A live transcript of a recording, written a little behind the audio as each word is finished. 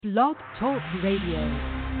Blog Talk Radio.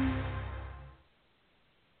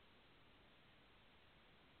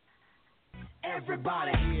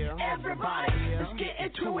 Everybody, let's get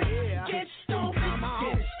into it. Get stoked, get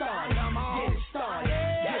it started, get it started,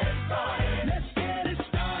 get it started. Let's get it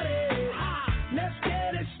started. Let's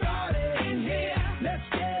get it started in here. Let's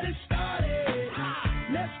get it started.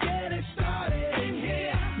 Let's get it started in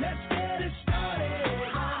here. Let's get it started.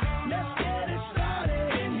 Let's get it started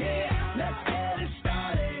in here. Let's get it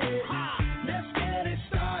started. Let's get it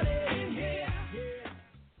started in here.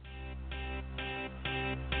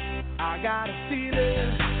 I got a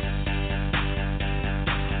feeling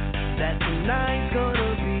that tonight's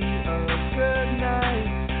gonna be a good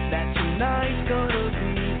night. That tonight's gonna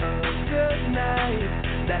be a good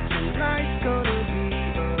night. That tonight's gonna be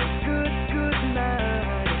a good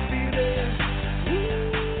night. I feel it.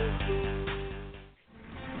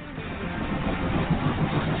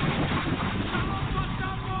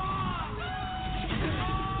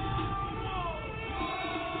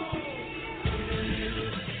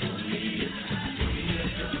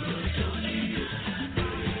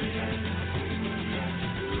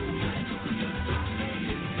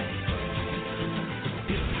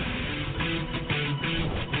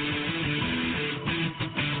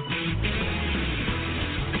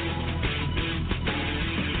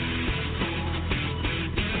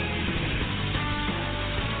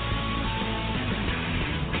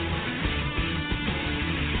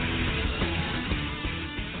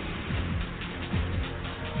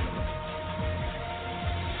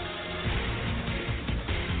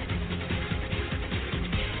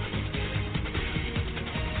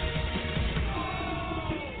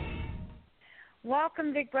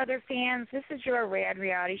 Welcome, Big Brother fans. This is your Rad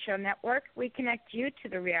Reality Show Network. We connect you to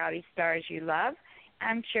the reality stars you love.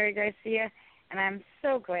 I'm Sherry Garcia, and I'm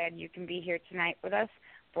so glad you can be here tonight with us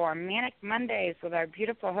for Manic Mondays with our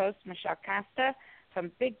beautiful host, Michelle Costa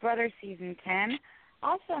from Big Brother Season 10,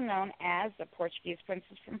 also known as the Portuguese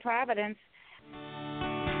Princess from Providence.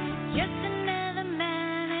 Just another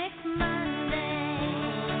manic Monday.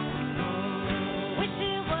 Wish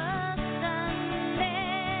it was Sunday.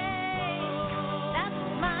 That's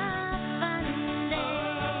my fun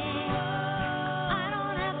day. I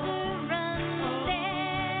don't have to run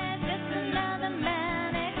there. Just another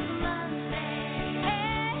manic Monday.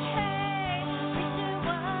 Hey, hey. Wish it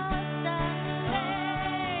was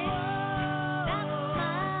Sunday. That's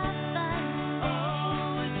my fun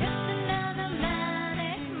day. Just another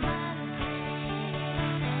manic Monday.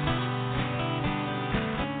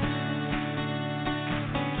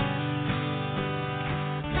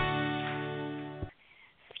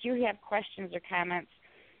 If you have questions or comments,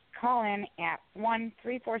 call in at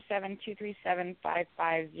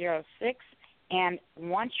 1-347-237-5506. And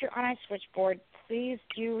once you're on our switchboard, please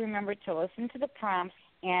do remember to listen to the prompts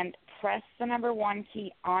and press the number 1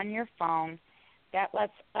 key on your phone. That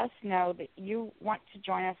lets us know that you want to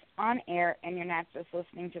join us on air and you're not just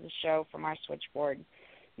listening to the show from our switchboard.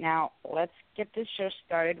 Now, let's get this show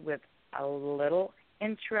started with a little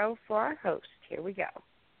intro for our host. Here we go.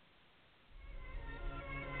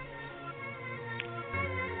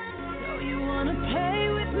 So you wanna play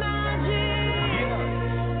with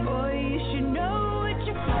magic? Boy, you should know what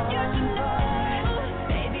you should know.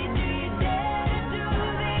 Baby, do you dare to do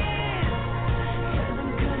this? 'Cause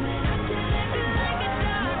I'm coming out to let you break it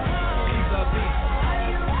down. Are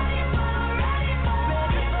you ready for ready for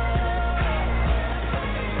ready for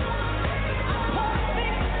a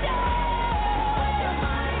perfect day?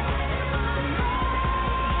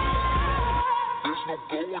 There's no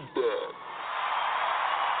going back.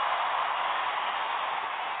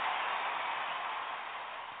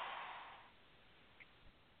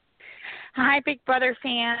 Hi, Big Brother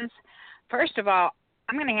fans. First of all,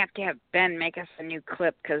 I'm going to have Ben make us a new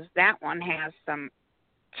clip because that one has some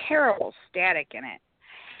terrible static in it.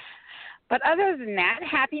 But other than that,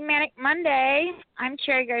 happy Manic Monday. I'm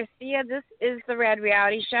Cherry Garcia. This is the Rad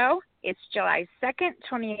Reality Show. It's July 2nd,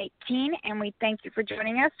 2018, and we thank you for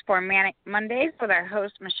joining us for Manic Mondays with our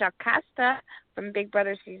host, Michelle Costa from Big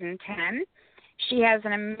Brother Season 10. She has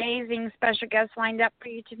an amazing special guest lined up for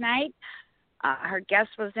you tonight. Her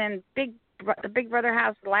guest was in the Big Brother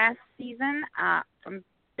house last season from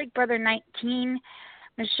Big Brother 19.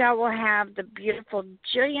 Michelle will have the beautiful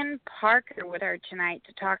JILLIAN Parker with her tonight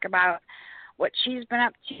to talk about what she's been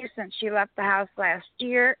up to since she left the house last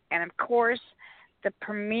year, and, of course, the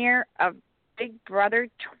premiere of Big Brother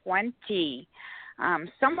 20.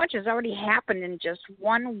 So much has already happened in just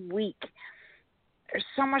 1 week. There's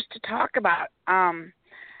so much to talk about.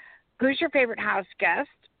 Who's your favorite house guest?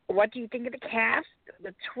 What do you think of the cast,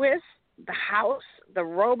 the twist, the house, the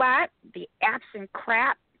robot, the apps and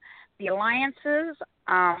crap, the alliances.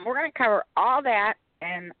 We're going to cover all that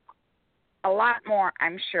and a lot more,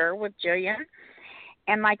 I'm sure, with Jillian.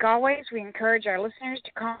 And like always, we encourage our listeners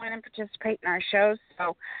to call in and participate in our shows.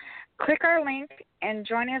 So click our link and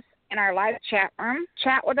join us in our live chat room.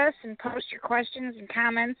 Chat with us and post your questions and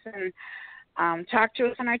comments and talk to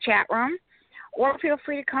us in our chat room. Or feel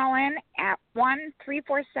free to call in at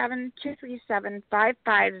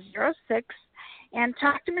 1-347-237-5506 and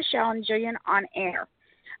talk to Michelle and Jillian on air.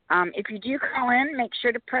 If you do call in, make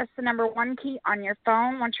sure to press the number 1 key on your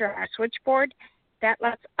phone once you're on our switchboard. That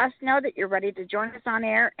lets us know that you're ready to join us on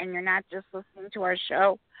air and you're not just listening to our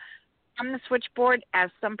show on the switchboard,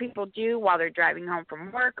 as some people do while they're driving home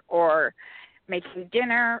from work or making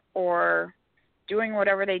dinner or doing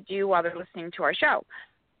whatever they do while they're listening to our show.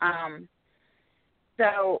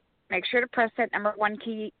 So make sure to press that number 1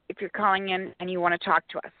 key if you're calling in and you want to talk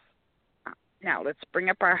to us. Now let's bring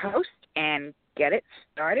up our host and get it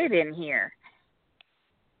started in here.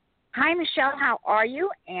 Hi, Michelle. How are you?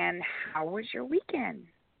 And how was your weekend?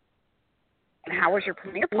 And how was your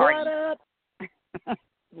premiere party? What up?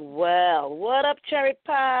 Well, what up, Cherry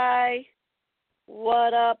Pie?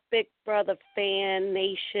 What up, Big Brother Fan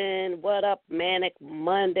Nation? What up, Manic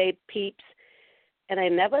Monday peeps? And I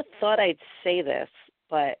never thought I'd say this,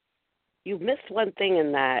 but you missed one thing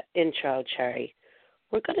in that intro, Cherry.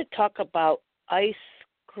 We're going to talk about ice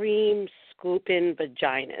cream scooping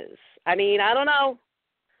vaginas. I mean, I don't know.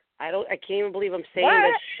 I can't even believe I'm saying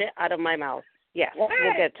this shit out of my mouth. Yes, we'll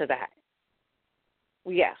get to that.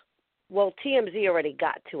 Yeah. Well, TMZ already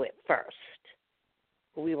got to it first.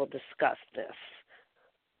 We will discuss this.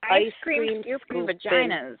 Ice cream scooping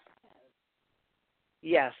vaginas.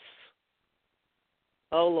 Yes.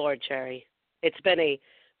 Oh, Lord, Cherry. It's been a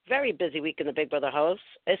very busy week in the Big Brother house,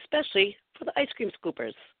 especially for the ice cream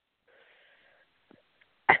scoopers.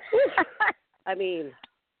 I mean,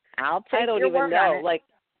 I don't even know. Like,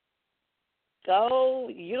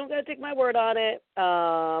 you don't got to take my word on it.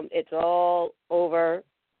 It's all over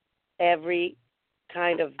every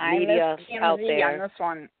kind of media out there. On this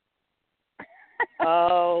one.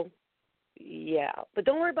 Oh, yeah. But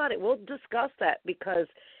don't worry about it. We'll discuss that because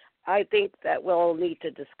I think that we'll need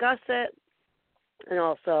to discuss it. And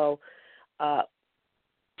also,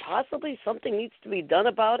 possibly something needs to be done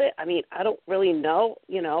about it. I mean, I don't really know.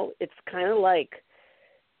 You know, it's kind of like,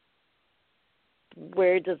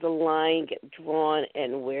 where does the line get drawn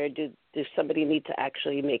and where does somebody need to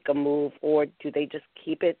actually make a move, or do they just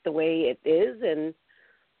keep it the way it is and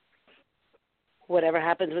whatever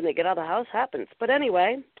happens when they get out of the house happens. But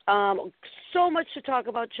anyway, so much to talk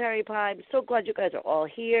about, Cherry Pie. I'm so glad you guys are all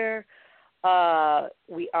here.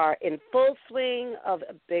 We are in full swing of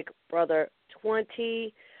Big Brother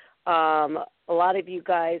 20. A lot of you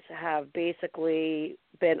guys have basically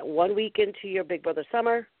been 1 week into your Big Brother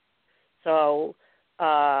summer. So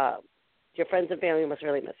your friends and family must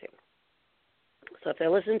really miss you. So if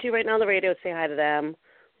they're listening to you right now on the radio, say hi to them,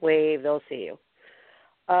 wave, they'll see you.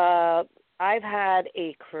 I've had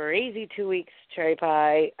a crazy 2 weeks, Cherry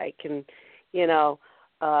Pie. I can,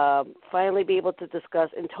 finally be able to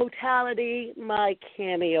discuss in totality my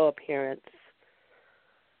cameo appearance.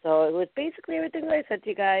 So it was basically everything that I said to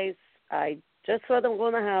you guys. I just saw them go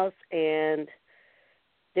in the house and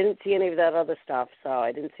didn't see any of that other stuff. So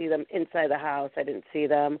I didn't see them inside the house. I didn't see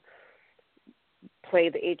them play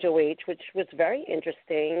the HOH, which was very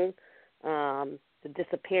interesting, the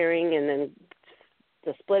disappearing and then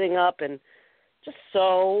the splitting up, and just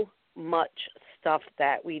so much stuff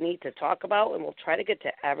that we need to talk about, and we'll try to get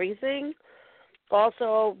to everything.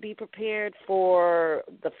 Also, be prepared for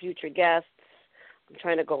the future guests. I'm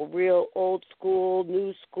trying to go real old school,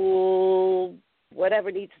 new school, whatever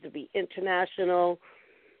needs to be international,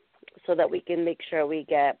 so that we can make sure we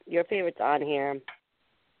get your favorites on here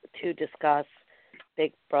to discuss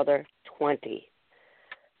Big Brother 20.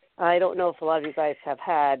 I don't know if a lot of you guys have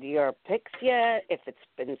had your picks yet, if it's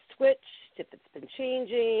been switched, if it's been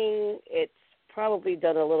changing. It's probably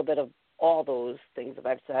done a little bit of all those things that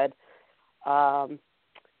I've said.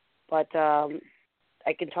 But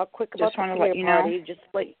I can talk quick about the premiere party. Just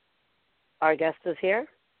like our guest is here.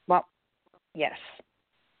 Well, yes.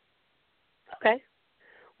 Okay.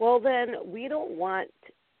 Well, then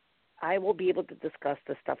I will be able to discuss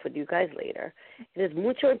this stuff with you guys later. It is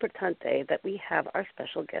mucho importante that we have our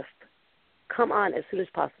special guest come on as soon as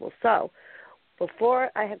possible. So before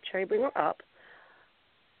I have Cherry bring her up,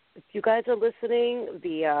 if you guys are listening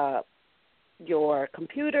via your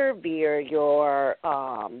computer, via your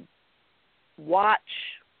watch,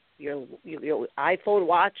 your iPhone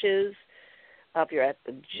watches, if you're at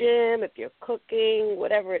the gym, if you're cooking,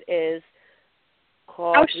 whatever it is,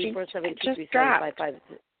 call 347-237-5556.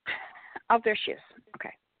 Of their shoes.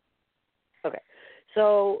 Okay. Okay.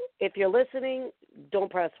 So if you're listening, don't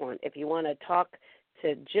press 1. If you want to talk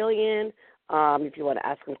to Jillian, if you want to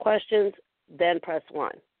ask some questions, then press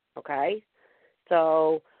 1. Okay?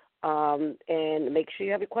 So, and make sure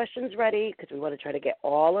you have your questions ready because we want to try to get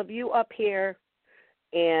all of you up here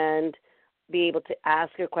and be able to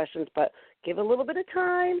ask your questions, but give a little bit of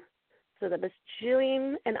time so that Miss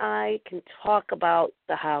Jillian and I can talk about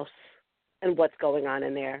the house and what's going on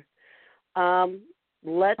in there.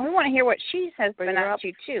 We want to hear what she has been up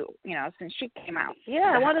to, too, since she came out.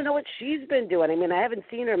 Yeah, I want to know what she's been doing. I mean, I haven't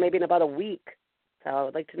seen her maybe in about a week, so I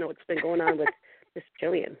would like to know what's been going on with Miss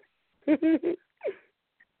Jillian.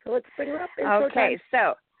 So let's bring her up. Okay,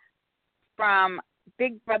 so from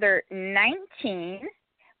Big Brother 19,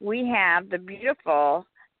 we have the beautiful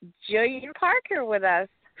JILLIAN Parker with us.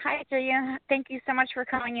 Hi, JILLIAN. Thank you so much for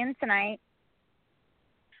coming in tonight.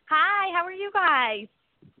 Hi, how are you guys?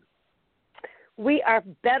 We are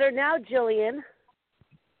better now, Jillian.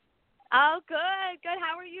 Oh, good.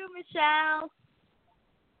 How are you, Michelle?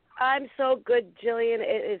 I'm so good, Jillian.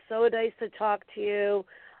 It is so nice to talk to you.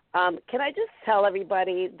 Can I just tell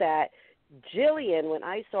everybody that Jillian, when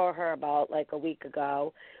I saw her about like a week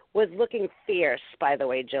ago, was looking fierce, by the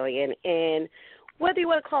way, Jillian. And whether you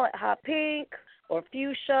want to call it hot pink or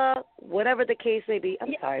fuchsia, whatever the case may be.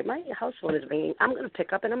 I'm sorry, my house phone is ringing. I'm going to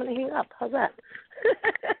pick up and I'm going to hang up. How's that?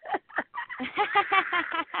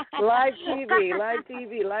 Live TV,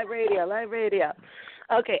 live radio.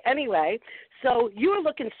 Okay, anyway, so you were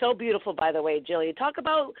looking so beautiful, by the way, Jillian. Talk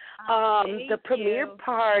about the premiere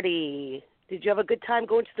party. Did you have a good time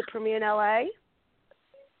going to the premiere in L.A.?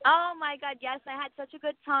 Oh, my God, yes. I had such a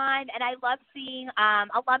good time, and I love seeing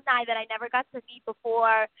alumni that I never got to meet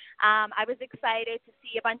before. I was excited to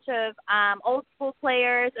see a bunch of old school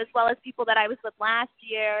players as well as people that I was with last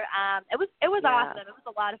year. It was awesome. It was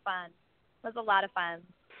a lot of fun.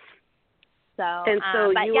 So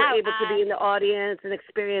you were able to be in the audience and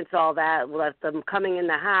experience all that with them coming in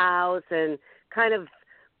the house and kind of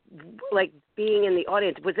like being in the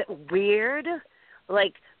audience. Was it weird,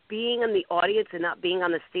 like being in the audience and not being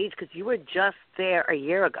on the stage because you were just there a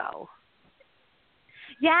year ago?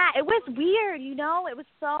 Yeah, it was weird, It was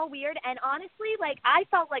so weird. And honestly, like, I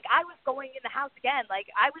felt like I was going in the house again. Like,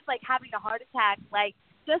 I was, like, having a heart attack. Like,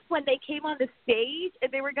 just when they came on the stage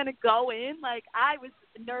and they were going to go in, like, I was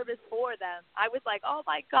nervous for them. I was like, oh,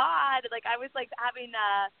 my God. Like, I was, like, having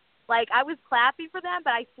I was clapping for them,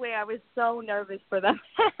 but I swear I was so nervous for them.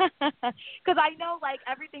 Because I know, like,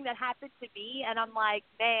 everything that happened to me, and I'm like,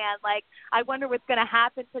 man, like, I wonder what's going to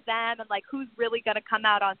happen to them and, like, who's really going to come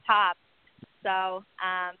out on top. So,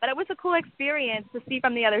 but it was a cool experience to see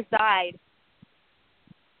from the other side.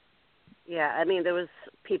 Yeah, I mean, there was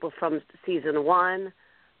people from season 1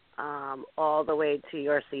 all the way to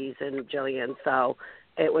your season, Jillian. So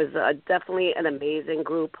it was definitely an amazing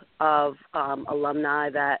group of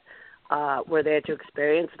alumni that were there to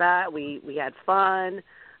experience that. We had fun,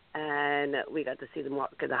 and we got to see them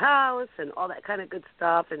walk in the house and all that kind of good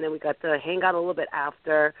stuff. And then we got to hang out a little bit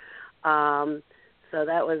after. So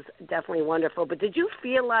that was definitely wonderful. But did you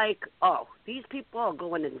feel like, oh, these people are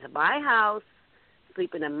going into my house,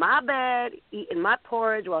 sleeping in my bed, eating my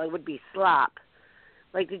porridge while it would be slop?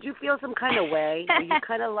 Like, did you feel some kind of way? Were you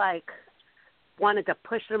kind of like wanted to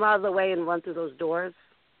push them out of the way and run through those doors?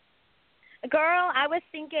 Girl, I was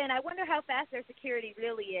thinking, I wonder how fast their security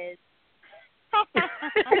really is.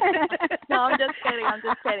 No, I'm just kidding.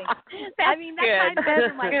 I mean, that kind of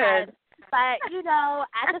goes in my head. But,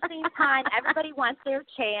 at the same time, everybody wants their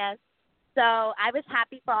chance. So I was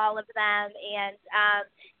happy for all of them. And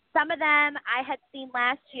some of them I had seen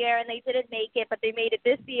last year, and they didn't make it, but they made it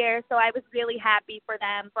this year. So I was really happy for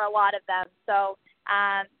them, for a lot of them. So,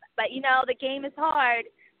 but, the game is hard.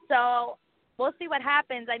 So we'll see what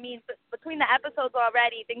happens. I mean, between the episodes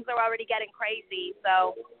already, things are already getting crazy.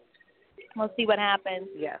 So we'll see what happens.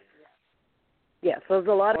 Yes. Yes, so there's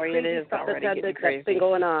a lot of crazy stuff that's been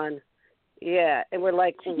going on. Yeah, and we're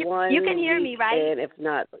like one. You can hear me, right? And if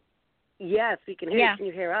not, yes, we can hear you. Yeah. Can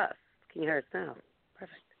you hear us? Can you hear us now?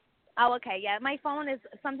 Perfect. Oh, okay. Yeah, my phone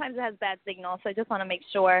sometimes it has bad signal, so I just want to make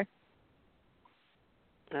sure.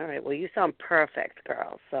 All right. Well, you sound perfect,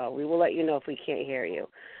 girl. So we will let you know if we can't hear you.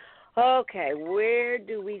 Okay, where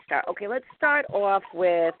do we start? Okay, let's start off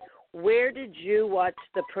with where did you watch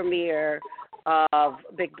the premiere of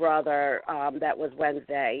Big Brother that was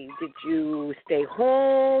Wednesday? Did you stay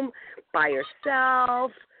home by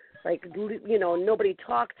yourself? Like, nobody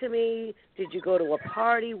talked to me? Did you go to a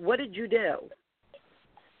party? What did you do?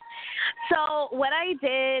 So what I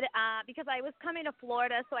did, because I was coming to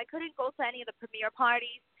Florida, so I couldn't go to any of the premiere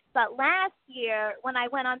parties. But last year, when I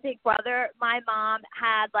went on Big Brother, my mom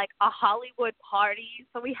had like a Hollywood party.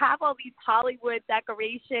 So we have all these Hollywood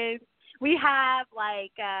decorations. We have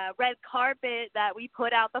like a red carpet that we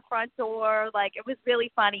put out the front door. Like, it was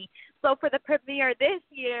really funny. So for the premiere this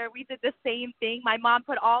year, we did the same thing. My mom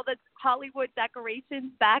put all the Hollywood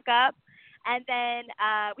decorations back up. And then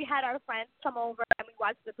we had our friends come over and we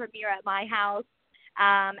watched the premiere at my house.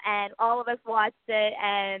 And all of us watched it,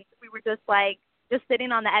 and we were just like, just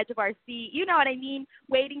sitting on the edge of our seat, you know what I mean,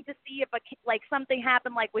 waiting to see if like something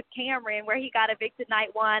happened, like with Cameron, where he got evicted night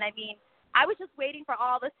one. I mean, I was just waiting for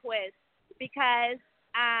all the twists because,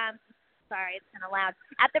 sorry, it's kind of loud.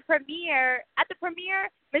 At the premiere,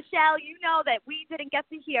 Michelle, you know that we didn't get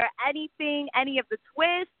to hear anything, any of the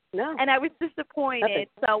twists, No. and I was disappointed. Nothing.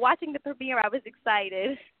 So watching the premiere, I was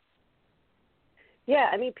excited. Yeah,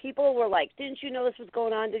 I mean, people were like, didn't you know this was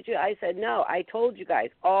going on? Did you? I said, no, I told you guys.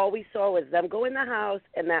 All we saw was them go in the house,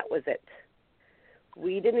 and that was it.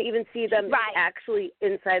 We didn't even see them actually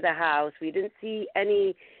inside the house. We didn't see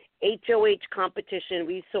any HOH competition.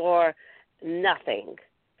 We saw nothing.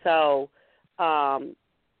 So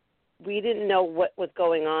we didn't know what was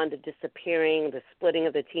going on, the disappearing, the splitting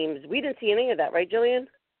of the teams. We didn't see any of that, right, Jillian?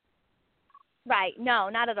 Right. No,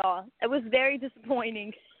 not at all. It was very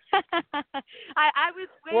disappointing. I was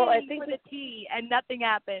waiting for the tea, and nothing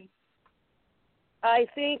happened. I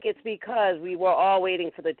think it's because we were all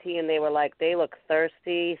waiting for the tea, and they were like, they look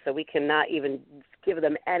thirsty, so we cannot even give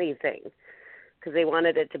them anything because they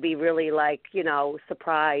wanted it to be really like, you know,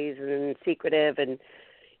 surprise and secretive and,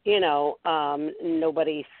 you know,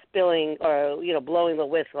 nobody spilling or, you know, blowing the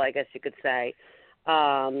whistle, I guess you could say.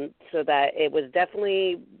 So that it was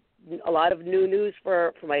definitely a lot of new news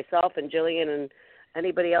for myself and Jillian and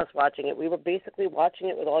anybody else watching it. We were basically watching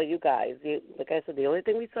it with all you guys. Like I said, the only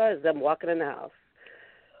thing we saw is them walking in the house.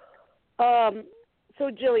 So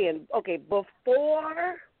Jillian, okay,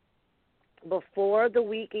 before the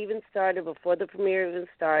week even started, before the premiere even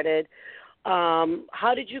started,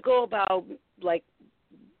 how did you go about, like,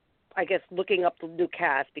 I guess, looking up the new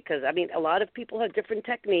cast? Because, I mean, a lot of people have different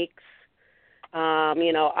techniques.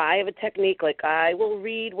 You know, I have a technique, like I will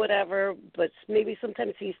read whatever, but maybe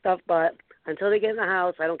sometimes see stuff, but until they get in the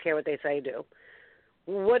house, I don't care what they say do.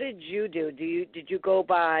 What did you do? Did you go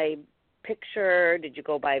by picture? Did you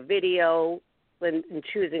go by video in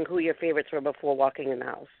choosing who your favorites were before walking in the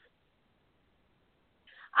house?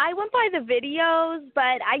 I went by the videos,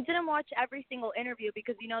 but I didn't watch every single interview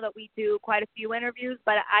because you know that we do quite a few interviews,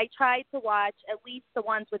 but I tried to watch at least the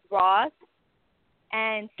ones with Ross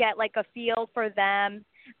and get like a feel for them.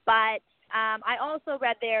 But I also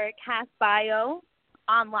read their cast bio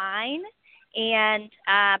online, and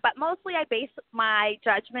but mostly I base my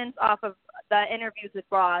judgments off of the interviews with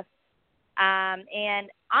Ross. And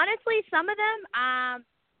honestly, some of them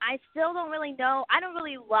I still don't really know. I don't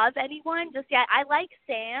really love anyone just yet. I like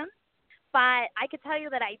Sam, but I could tell you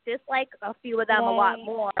that I dislike a few of them a lot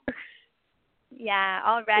more. Yeah,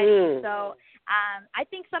 already. So I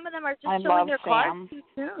think some of them are just showing their cards too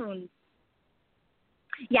soon.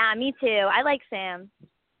 Yeah, me too. I like Sam.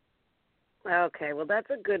 Okay, well, that's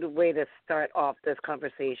a good way to start off this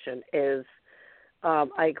conversation is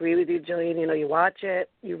I agree with you, Jillian. You know, you watch it,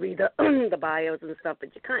 you read the bios and stuff,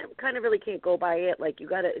 but you kind of really can't go by it. Like,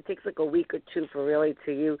 it takes like a week or two for really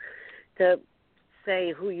to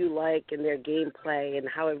say who you like and their gameplay and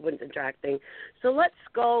how everyone's interacting. So let's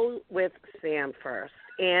go with Sam first.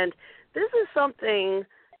 And this is something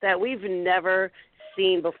that we've never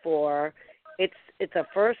seen before. It's a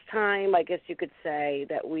first time, I guess you could say,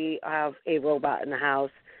 that we have a robot in the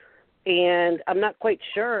house. And I'm not quite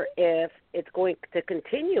sure if it's going to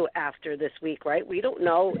continue after this week, right? We don't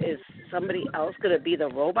know. Is somebody else going to be the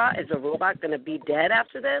robot? Is the robot going to be dead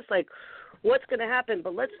after this? Like, what's going to happen?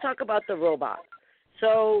 But let's talk about the robot.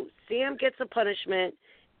 So Sam gets a punishment,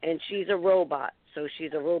 and she's a robot. So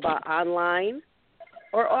she's a robot online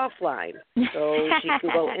or offline. So she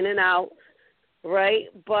can go in and out, right?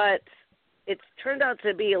 But it's turned out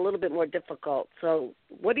to be a little bit more difficult. So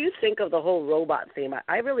what do you think of the whole robot theme?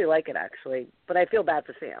 I really like it, actually, but I feel bad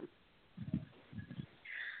for Sam.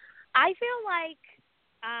 I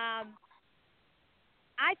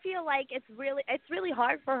feel like it's really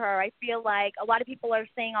hard for her. I feel like a lot of people are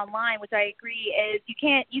saying online, which I agree, is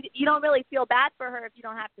you don't really feel bad for her if you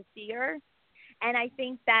don't have to see her. And I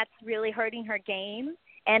think that's really hurting her game.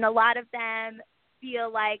 And a lot of them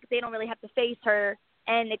feel like they don't really have to face her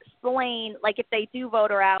and explain, like, if they do vote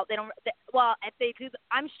her out, if they do,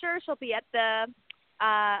 I'm sure she'll be at the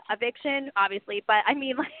eviction, obviously, but I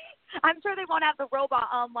mean, like, I'm sure they won't have the robot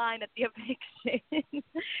online at the eviction.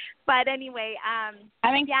 But anyway, I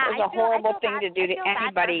think yeah, it was a horrible thing bad, to do to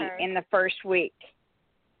anybody in the first week.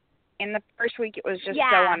 In the first week, it was just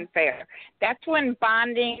so unfair. That's when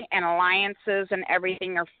bonding and alliances and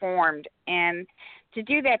everything are formed. And to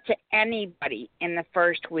do that to anybody in the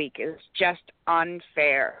first week is just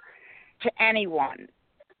unfair to anyone.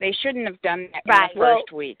 They shouldn't have done that in the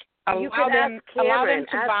first week. You could ask Cameron,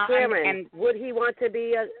 and would he want to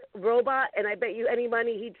be a robot? And I bet you any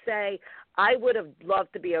money he'd say, I would have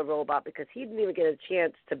loved to be a robot, because he didn't even get a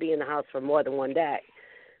chance to be in the house for more than one day.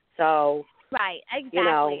 So, right, exactly. You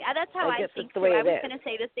know, that's how I think, too. I was going to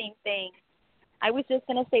say the same thing.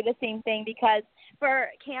 Because for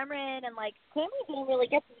Cameron didn't really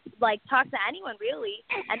get to, talk to anyone, really.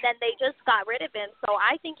 And then they just got rid of him. So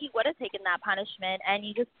I think he would have taken that punishment, and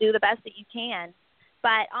you just do the best that you can.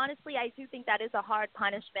 But honestly, I do think that is a hard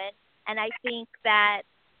punishment. And I think that,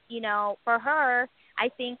 for her, I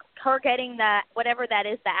think her getting whatever that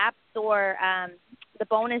is, the App Store, the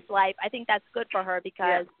bonus life, I think that's good for her,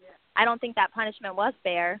 because I don't think that punishment was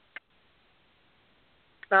fair.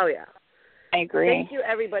 Oh, yeah. I agree. Thank you,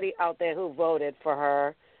 everybody out there who voted for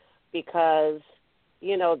her, because,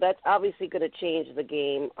 that's obviously going to change the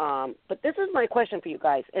game. But this is my question for you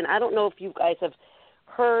guys, and I don't know if you guys have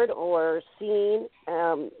heard or seen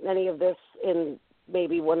any of this in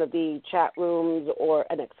maybe one of the chat rooms or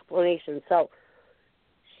an explanation. So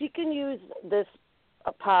she can use this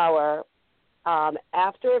power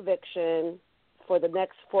after eviction for the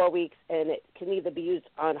next 4 weeks, and it can either be used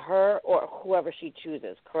on her or whoever she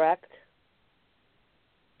chooses, correct?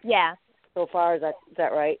 Yeah. So far, is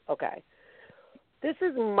that right? Okay. This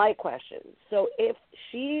is my question. So if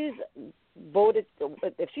she's voted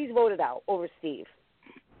out over Steve,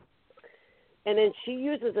 and then she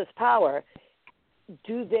uses this power,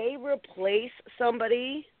 do they replace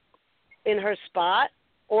somebody in her spot,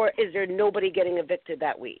 or is there nobody getting evicted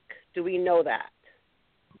that week? Do we know that?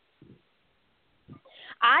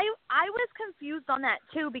 I was confused on that,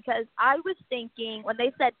 too, because I was thinking when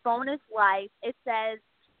they said bonus life, it says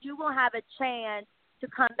you will have a chance to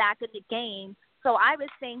come back in the game. So I was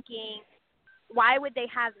thinking, why would they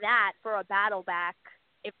have that for a battle back?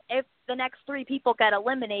 If the next 3 people get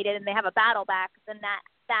eliminated and they have a battle back, then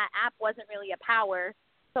that app wasn't really a power.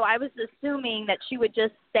 So I was assuming that she would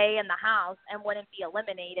just stay in the house and wouldn't be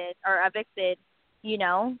eliminated or evicted,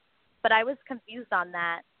 But I was confused on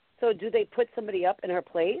that. So do they put somebody up in her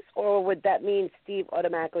place, or would that mean Steve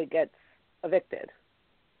automatically gets evicted?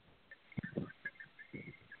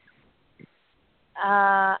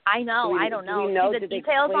 I know. I don't know. Do we know? The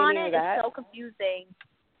details on it is so confusing.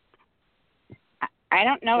 I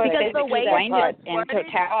don't know because if they explained it in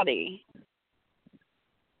totality.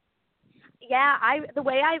 Yeah, the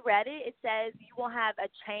way I read it, it says you will have a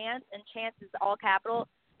chance, and chance is all capital,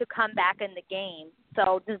 to come back in the game.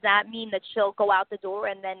 So does that mean that she'll go out the door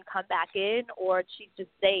and then come back in, or she's just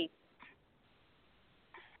safe?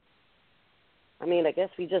 I mean, I guess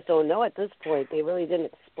we just don't know at this point. They really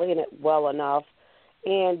didn't explain it well enough.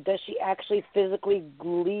 And does she actually physically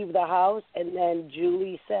leave the house, and then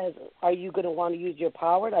Julie says, are you going to want to use your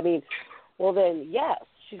power? I mean, well, then, yes,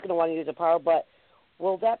 she's going to want to use her power, but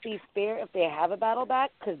will that be fair if they have a battle back?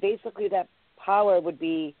 Because basically that power would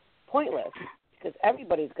be pointless, because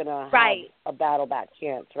everybody's going to have a battle back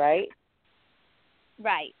chance, right?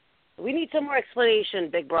 Right. We need some more explanation,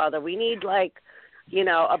 Big Brother. We need, a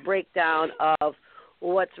breakdown of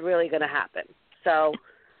what's really going to happen. So,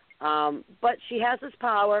 but she has this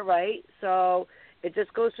power, right? So it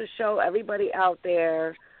just goes to show everybody out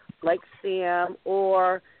there, like Sam,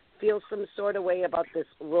 or feel some sort of way about this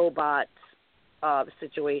robot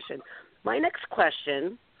situation. My next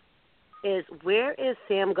question is, where is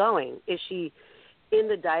Sam going? Is she in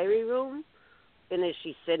the diary room, and is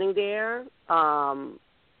she sitting there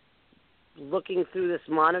looking through this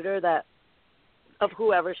monitor of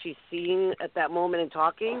whoever she's seeing at that moment and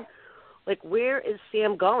talking? Where is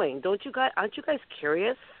Sam going? Aren't you guys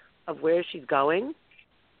curious of where she's going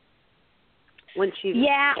when she's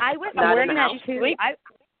I was wondering that too.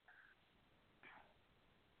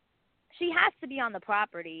 She has to be on the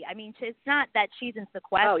property. I mean, it's not that she's in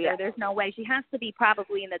sequester. Oh, yeah. There's no way. She has to be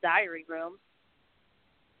probably in the diary room.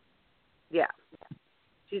 Yeah.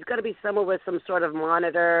 She's got to be somewhere with some sort of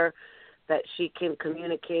monitor that she can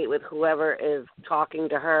communicate with whoever is talking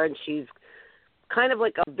to her, and she's kind of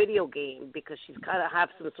like a video game, because she's kind of have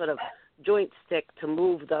some sort of joint stick to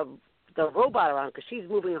move the robot around, because she's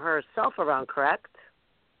moving herself around, correct?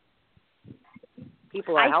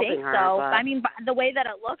 People are helping her. I think so. But I mean, the way that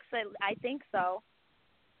it looks, I think so.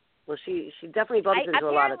 Well, she definitely bumps into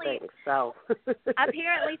a lot of things. So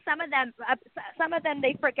apparently, some of them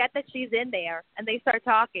they forget that she's in there and they start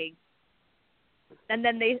talking, and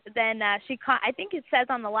then I think it says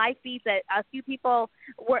on the live feed that a few people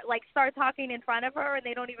were like start talking in front of her and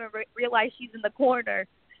they don't even realize she's in the corner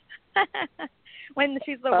when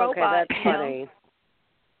she's the robot. Okay, that's funny.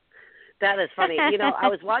 That is funny. I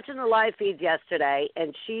was watching the live feeds yesterday,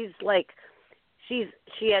 and she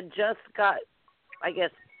had just got, I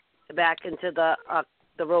guess, back into the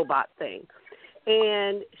robot thing,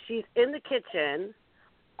 and she's in the kitchen,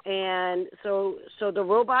 and so the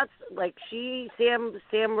robots, like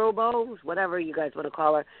Sam Robo, whatever you guys want to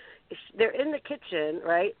call her, they're in the kitchen,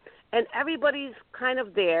 right? And everybody's kind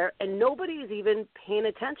of there, and nobody's even paying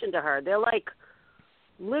attention to her. They're like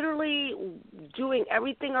literally doing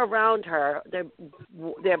everything around her. They're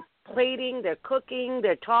plating, they're cooking,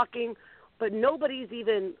 they're talking, but nobody's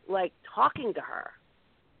even like talking to her,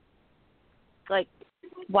 like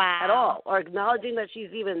at all, or acknowledging that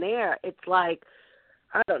she's even there. It's like,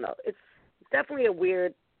 I don't know. It's definitely a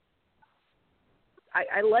weird.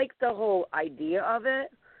 I like the whole idea of it,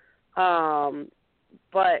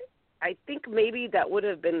 but I think maybe that would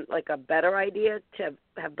have been like a better idea to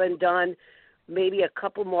have been done maybe a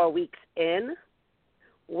couple more weeks in,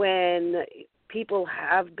 when people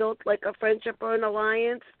have built like a friendship or an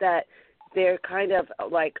alliance, that they're kind of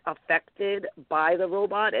like affected by the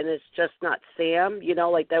robot, and it's just not Sam,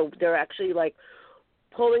 like they're actually like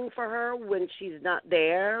pulling for her when she's not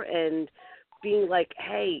there, and being like,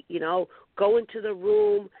 hey, go into the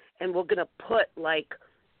room and we're gonna put like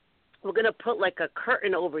a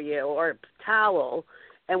curtain over you or a towel,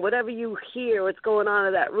 and whatever you hear what's going on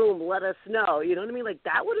in that room, let us know. You know what I mean? Like,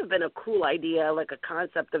 that would have been a cool idea, like a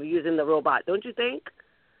concept of using the robot, don't you think?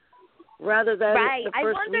 Rather than the first I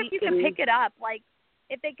wonder week if you can pick it up. Like,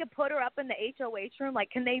 if they could put her up in the HOH room, like,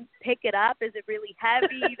 can they pick it up? Is it really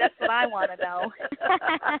heavy? That's what I want to know.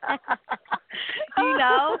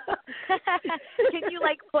 Can you,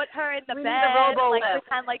 like, put her in the bed and, like,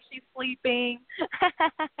 pretend like she's sleeping?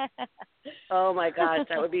 Oh, my gosh,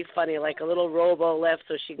 that would be funny, like a little robo lift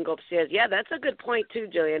so she can go upstairs. Yeah, that's a good point, too,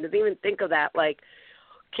 Jillian. Didn't even think of that. Like,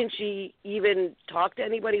 can she even talk to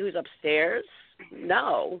anybody who's upstairs?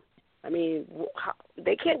 No. I mean,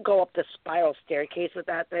 they can't go up the spiral staircase with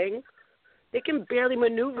that thing. They can barely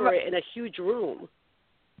maneuver it in a huge room.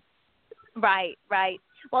 Right.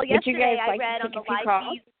 Well, yesterday I read on the live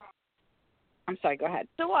feed. I'm sorry, go ahead.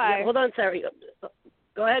 Sure. Yeah, hold on, sorry.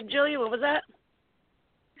 Go ahead, Jillian. What was that?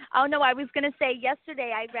 Oh, no, I was going to say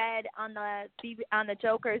yesterday I read on the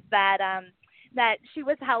Jokers that she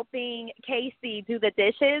was helping Casey do the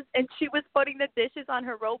dishes, and she was putting the dishes on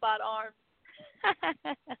her robot arms.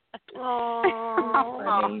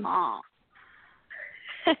 Oh.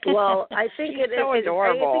 Well, I think it's so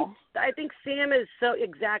adorable. I think Sam is so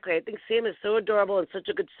exactly. I think Sam is so adorable and such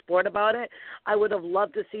a good sport about it. I would have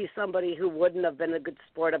loved to see somebody who wouldn't have been a good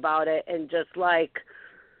sport about it and just like,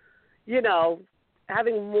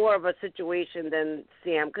 having more of a situation than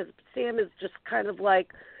Sam, because Sam is just kind of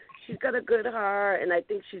like, she's got a good heart, and I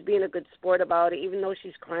think she's being a good sport about it, even though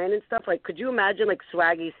she's crying and stuff. Like, could you imagine like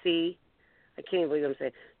Swaggy C? I can't believe I'm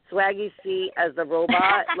saying Swaggy C as the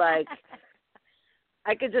robot. Like,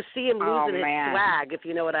 I could just see him losing his swag, if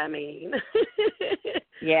you know what I mean.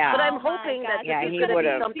 Yeah. But I'm hoping that this is going to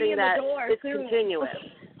be something that is continuous.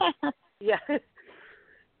 Yeah.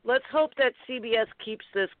 Let's hope that CBS keeps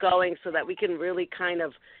this going so that we can really kind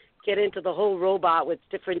of get into the whole robot with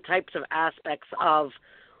different types of aspects of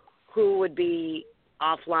who would be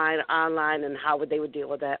offline, online, and how they would deal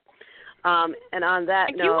with it. And on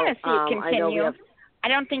that note, you want to see it continue. I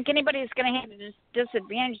don't think anybody's going to have the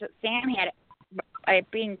disadvantage that Sam had by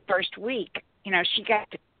being first week. She got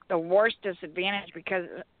the worst disadvantage because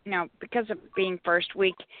of being first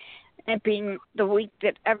week and being the week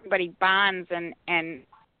that everybody bonds and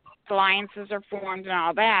alliances are formed and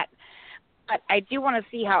all that. But I do want to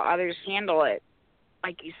see how others handle it,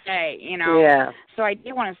 like you say, Yeah. So I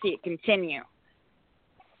do want to see it continue.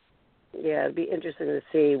 Yeah, it'd be interesting to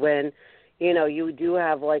see when, you do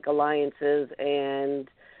have like alliances and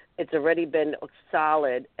it's already been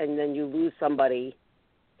solid, and then you lose somebody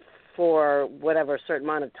for whatever certain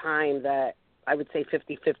amount of time that I would say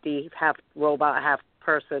 50-50, half robot, half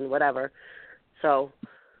person, whatever. So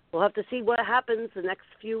we'll have to see what happens the next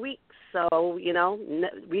few weeks. So, we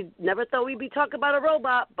never thought we'd be talking about a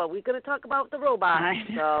robot, but we're going to talk about the robot.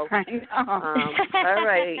 So, I know.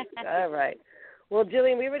 All right. Well,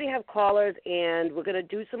 Jillian, we already have callers, and we're going to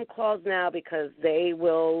do some calls now because they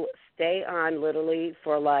will stay on literally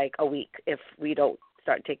for like a week if we don't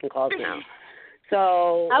start taking calls now.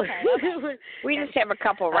 So Okay. We just have a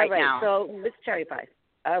couple right all right, now. So Miss Cherry Pie.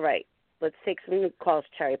 All right. Let's take some new calls,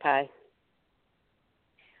 Cherry Pie.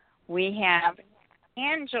 We have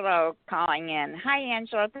Angelo calling in. Hi,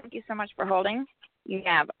 Angelo. Thank you so much for holding. You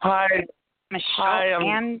have Hi. Michelle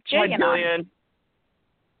and Jillian. Hi, Jillian.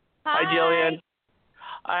 Hi. Hi, Jillian.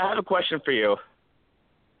 I have a question for you.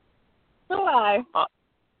 Hello.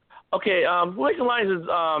 Okay, which alliance is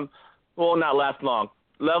will not last long?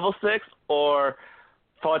 Level 6 or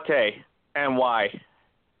Forte, and why?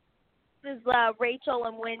 This is Rachel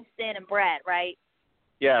and Winston and Brett, right?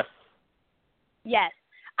 Yes. Yes.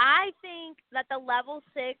 I think that the level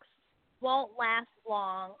 6 won't last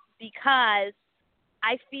long because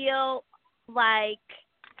I feel like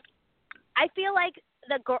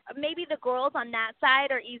maybe the girls on that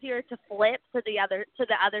side are easier to flip to the other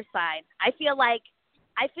side. I feel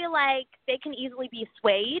like they can easily be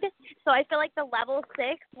swayed. So I feel like the level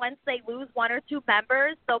 6, once they lose one or two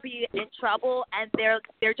members, they'll be in trouble, and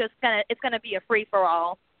it's gonna be a free for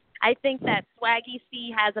all. I think that Swaggy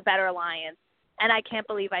C has a better alliance, and I can't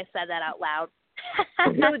believe I said that out loud.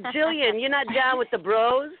 So, Jillian, you're not down with the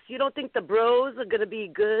bros? You don't think the bros are going to be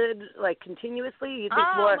good, like, continuously? You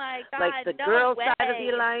think more my God, like the no girl way. side of the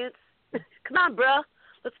alliance? Come on, bro.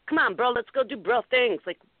 Let's go do bro things.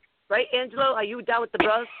 Like, right, Angelo? Are you down with the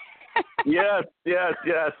bros? Yes.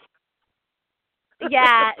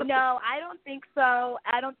 Yeah, no, I don't think so.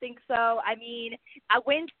 I mean,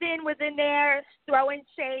 Winston was in there throwing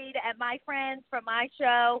shade at my friends from my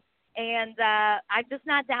show, and I'm just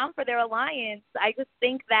not down for their alliance. I just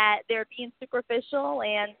think that they're being superficial,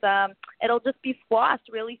 and it'll just be squashed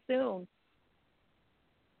really soon.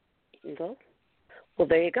 Okay. Well,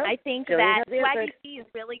 there you go. I think Jillian that Swaggy C is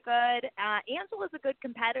really good. Angela's a good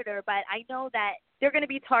competitor, but I know that they're going to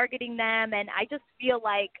be targeting them, and I just feel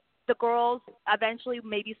like the girls eventually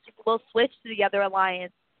maybe will switch to the other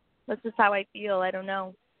alliance. That's just how I feel. I don't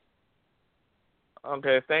know.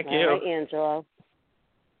 Okay, thank you. All right, Angelo.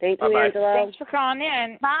 Thank you, Bye-bye. Angelo. Thanks for calling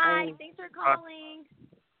in. Bye. Thanks for calling.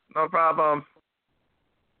 No problem.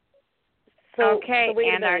 Okay, wait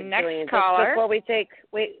a and our minute, next Jillian, just caller. before we take,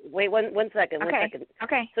 wait, one second.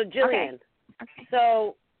 Okay. So, Jillian, Okay.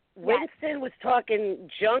 so Yes. Winston was talking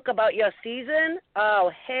junk about your season.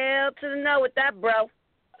 Oh, hell to the no with that, bro.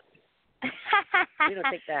 You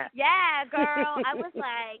don't take that. Yeah, girl. I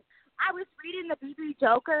was reading the BB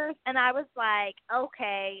Jokers, and I was like,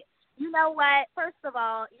 okay, you know what? First of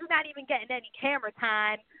all, you're not even getting any camera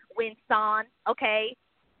time, Winston, okay?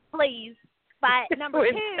 Please. But number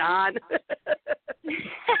Winston. two,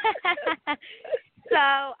 so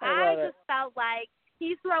I just felt like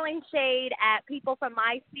he's throwing shade at people from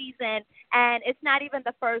my season, and it's not even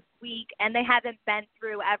the first week, and they haven't been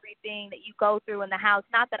through everything that you go through in the house.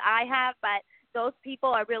 Not that I have, but those people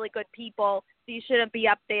are really good people, so you shouldn't be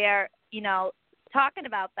up there, talking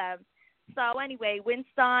about them. So anyway,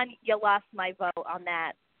 Winston, you lost my vote on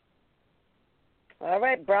that. All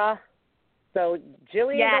right, brah. So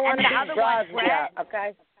Jillian don't want to be bras yet,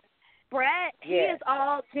 okay? Brett, he is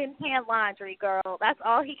all tin can laundry, girl. That's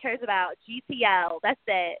all he cares about. GTL, that's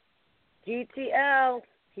it. GTL.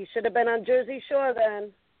 He should have been on Jersey Shore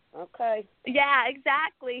then. Okay. Yeah,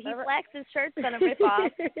 exactly. He flexed, his shirt's going to rip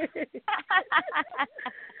off.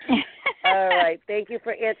 All right. Thank you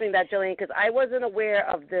for answering that, Jillian, because I wasn't aware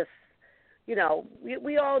of this.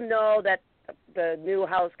 We all know that the new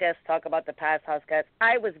house guests talk about the past house guests.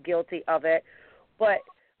 I was guilty of it, but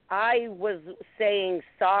I was saying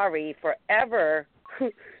sorry forever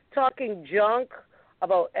talking junk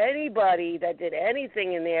about anybody that did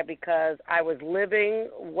anything in there because I was living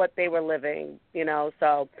what they were living,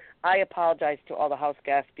 So I apologize to all the house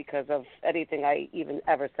guests because of anything I even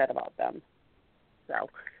ever said about them. So.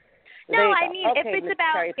 No, I mean, okay, if it's Ms.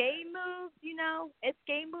 about Cherry. game moves, it's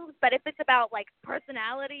game moves. But if it's about, like,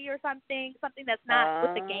 personality or something that's not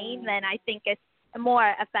with the game, then I think it's more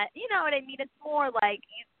effect. You know what I mean? It's more like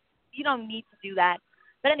you don't need to do that.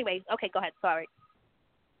 But anyways, okay, go ahead. Sorry.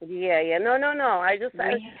 Yeah. No.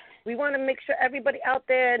 We want to make sure everybody out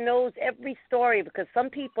there knows every story because some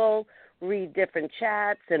people read different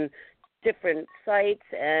chats and different sites,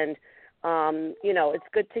 and, it's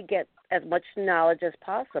good to get as much knowledge as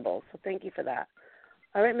possible. So thank you for that.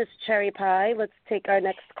 All right, Miss Cherry Pie, let's take our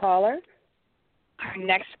next caller. Our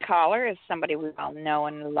next caller is somebody we all know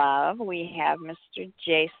and love. We have Mr.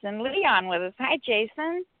 Jason Leon with us. Hi,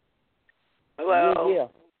 Jason. Hello.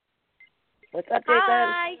 What's up, Jason?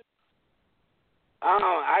 Hi.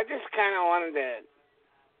 I just kind of wanted to,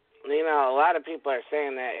 a lot of people are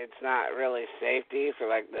saying that it's not really safety for,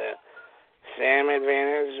 like, the Sam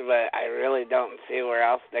advantage, but I really don't see where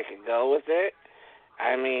else they could go with it.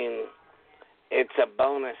 I mean, it's a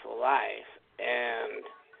bonus life. And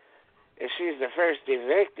if she's the first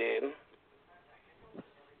evicted,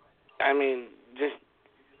 I mean, just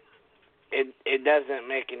it doesn't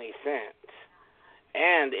make any sense.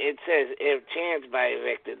 And it says if chance by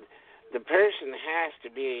evicted, the person has to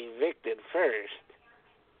be evicted first.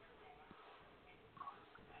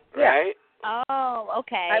 Right? Oh,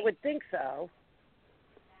 okay. I would think so.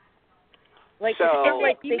 Like, So,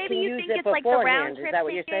 like maybe they can you use think it it's like the round beforehand. Is trip that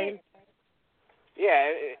what you're ticket? saying?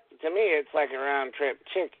 yeah, to me it's like a round trip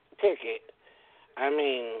ticket. I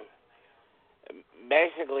mean,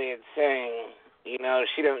 basically it's saying, you know, if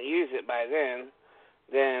she don't use it by then,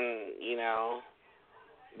 you know,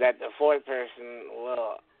 that the fourth person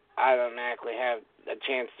will automatically have a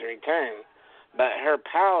chance to return. But her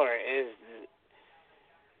power is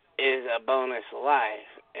a bonus life,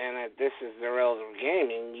 and if this is the rules of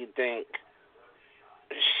gaming, you'd think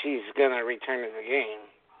she's gonna return to the game.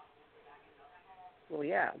 Well,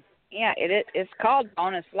 yeah. Yeah, it's called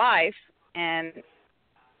bonus life, and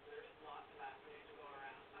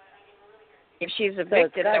if she's So it's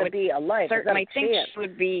evicted, got I to would be a life. certainly It's not a think chance. she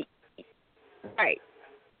would be right.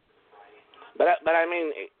 But I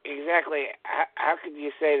mean, exactly, how could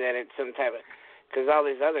you say that it's some type of, because all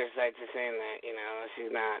these other sites are saying that, you know,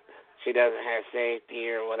 she doesn't have safety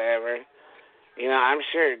or whatever. You know, I'm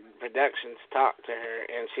sure productions talked to her,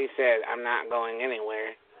 and she said, I'm not going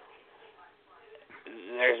anywhere.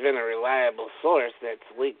 There's been a reliable source that's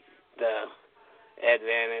leaked the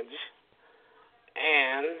advantage,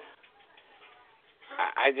 and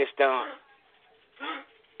I just don't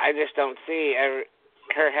see her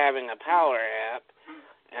having a power app,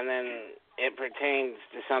 and then it pertains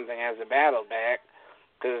to something as a battle back.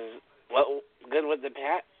 Because what good would the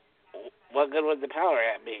power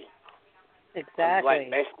app be? Exactly. It's like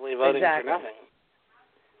basically voting for nothing.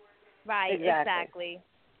 Right, exactly.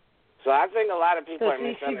 So I think a lot of people So are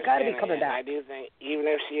misunderstanding she's got to be it, coming and back. I do think even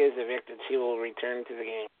if she is evicted, she will return to the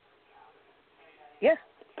game. Yeah.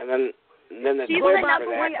 And then the She's twist the for number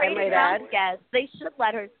that, one rated round guest. They should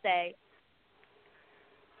let her stay.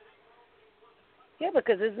 Yeah,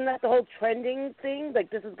 because isn't that the whole trending thing? Like,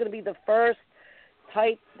 this is going to be the first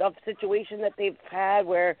type of situation that they've had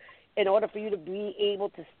where in order for you to be able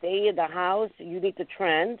to stay in the house, you need to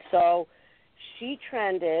trend. So she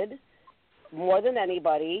trended more than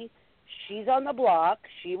anybody. She's on the block.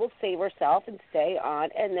 She will save herself and stay on.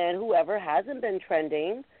 And then whoever hasn't been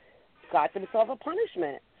trending got themselves a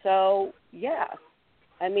punishment. So, yeah.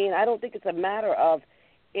 I mean, I don't think it's a matter of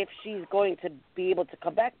if she's going to be able to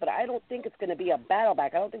come back, but I don't think it's going to be a battle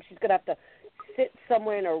back. I don't think she's going to have to sit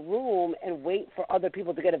somewhere in a room and wait for other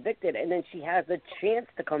people to get evicted, and then she has the chance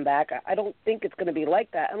to come back. I don't think it's going to be like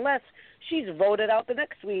that unless she's voted out the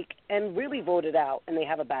next week and really voted out and they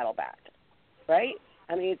have a battle back, right?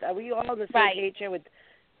 I mean, are we all on the same page here with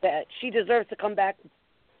that she deserves to come back?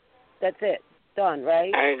 That's it. Done,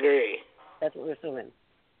 right? I agree. That's what we're assuming.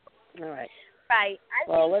 All right. Right.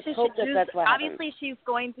 Well, let's hope that that's what happens. Obviously, she's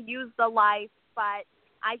going to use the life, but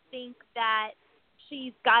I think that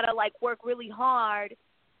she's got to, like, work really hard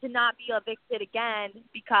to not be evicted again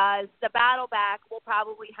because the battle back will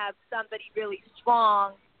probably have somebody really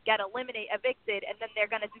strong get evicted, and then they're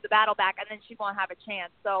going to do the battle back, and then she won't have a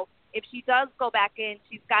chance. So if she does go back in,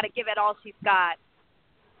 she's got to give it all she's got.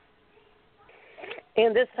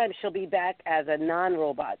 And this time she'll be back as a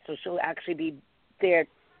non-robot, so she'll actually be there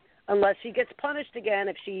unless she gets punished again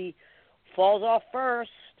if she falls off first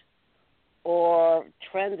or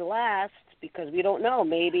trends last, because we don't know.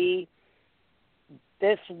 Maybe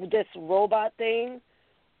this robot thing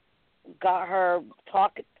got her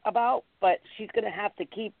talked about, but she's going to have to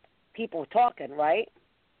keep people talking, right?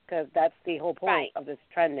 Because that's the whole point of this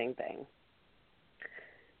trending thing.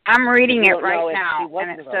 I'm reading it right know now, if she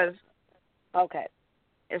and it wasn't says, okay.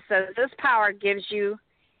 It says this power gives you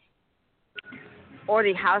or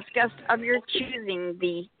the house guest of your choosing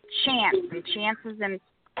the chance, and chances in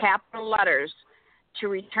capital letters, to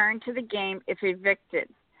return to the game if evicted.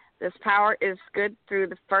 This power is good through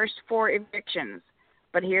the first 4 evictions,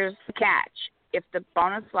 but here's the catch. If the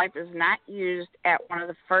bonus life is not used at one of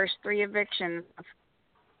the first 3 evictions,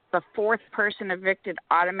 the 4th person evicted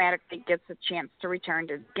automatically gets a chance to return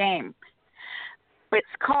to the game.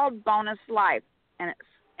 It's called bonus life, and it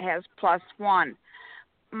has +1.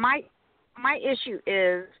 My issue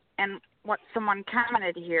is, and what someone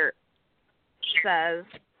commented here says,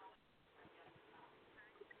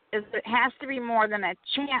 is it has to be more than a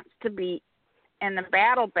chance to be in the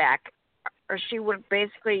battle back, or she would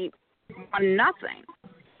basically won nothing.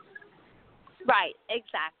 Right,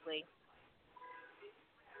 exactly.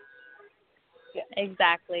 Yeah.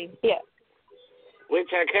 Exactly. Yeah. Which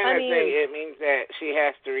I kind of think it means that she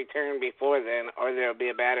has to return before then, or there'll be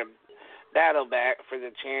a battle back for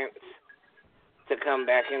the chance to come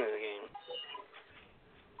back into the game.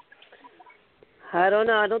 I don't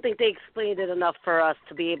know. I don't think they explained it enough for us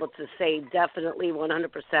to be able to say definitely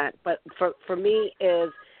 100%. But for me,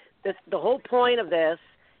 is this the whole point of this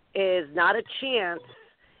is not a chance.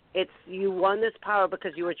 It's you won this power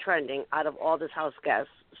because you were trending out of all this house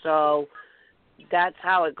guests. So that's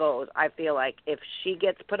how it goes. I feel like if she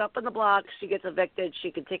gets put up on the block, she gets evicted,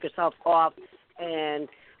 she can take herself off and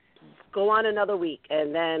go on another week.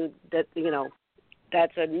 And then, that's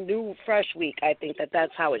a new, fresh week. I think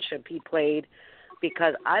that's how it should be played,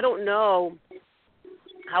 because I don't know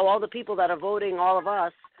how all the people that are voting, all of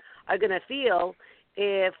us, are going to feel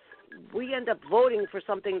if we end up voting for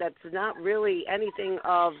something that's not really anything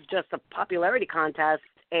of just a popularity contest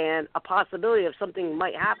and a possibility of something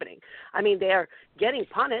might happening. I mean, they're getting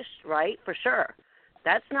punished, right, for sure.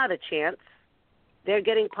 That's not a chance. They're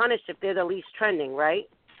getting punished if they're the least trending, right?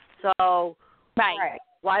 So right.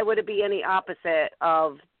 Why would it be any opposite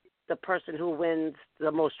of the person who wins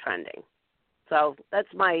the most trending? So that's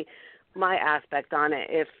my aspect on it.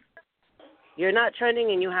 If you're not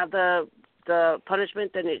trending and you have the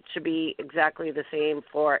punishment, then it should be exactly the same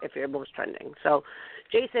for if you're most trending. So,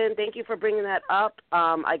 Jason, thank you for bringing that up.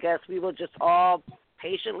 I guess we will just all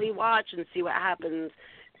patiently watch and see what happens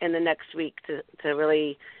in the next week to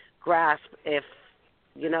really grasp if,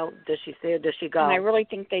 does she stay or does she go? And I really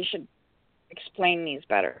think they should explain these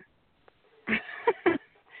better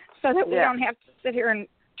so that we don't have to sit here and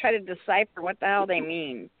try to decipher what the hell they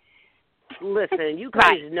mean. Listen, you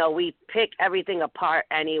guys know we pick everything apart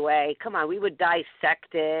anyway. Come on, we would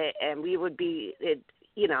dissect it, and we would be,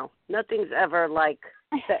 nothing's ever like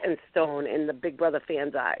set in stone in the Big Brother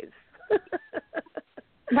fans' eyes.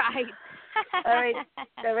 Right. All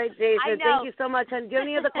right, Jason. Thank you so much. And do you have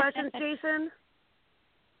any other questions, Jason?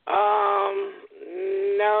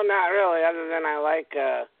 No, not really. Other than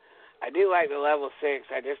I do like the level 6.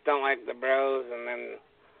 I just don't like the bros, and then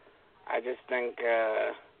I just think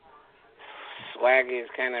Swaggy is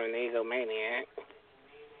kind of an egomaniac.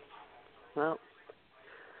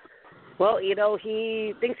 Well,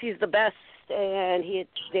 he thinks he's the best, and it's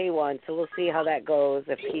day one, so we'll see how that goes,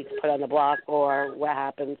 if he's put on the block or what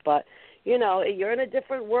happens. But, you're in a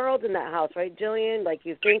different world in that house, right, Jillian? Like,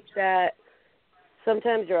 you think that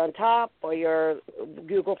sometimes you're on top, or you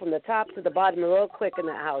go from the top to the bottom real quick in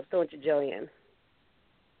that house, don't you, Jillian?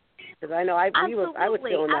 Because I know I was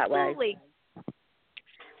feeling that way.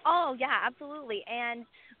 Oh, yeah, absolutely. And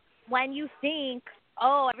when you think,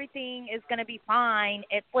 everything is going to be fine,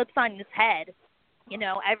 it flips on its head.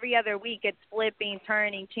 Every other week it's flipping,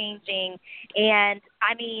 turning, changing. And,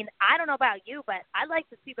 I mean, I don't know about you, but I like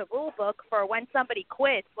to see the rule book for when somebody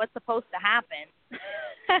quits, what's supposed to happen.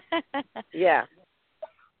 Yeah.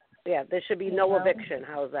 Yeah, there should be no eviction.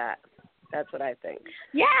 How's that? That's what I think.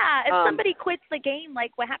 Yeah, if somebody quits the game,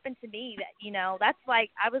 like what happened to me, that's like,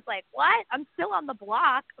 I was like, what? I'm still on the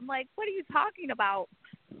block. I'm like, what are you talking about?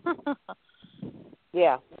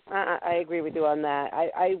 Yeah, I agree with you on that.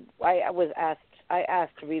 I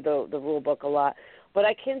asked to read the rule book a lot, but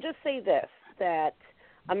I can just say this, that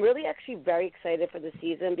I'm really actually very excited for the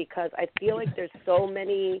season, because I feel like there's so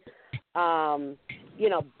many,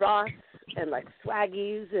 Ross and like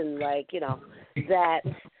swaggies and like, that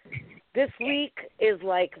this week is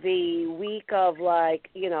like the week of like,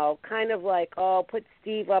 kind of like, put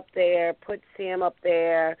Steve up there, put Sam up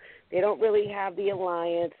there. They don't really have the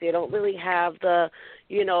alliance. They don't really have the,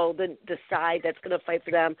 the side that's going to fight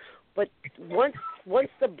for them. But once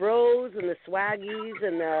the bros and the swaggies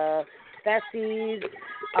and the Fessies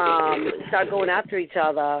start going after each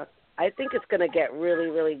other, I think it's going to get really,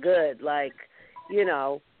 really good. Like,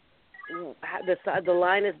 the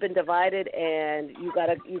line has been divided, and you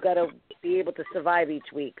gotta be able to survive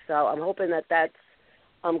each week. So I'm hoping that's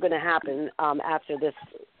going to happen after this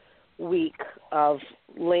week of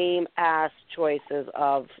lame ass choices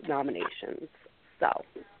of nominations. So,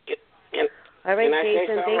 all right,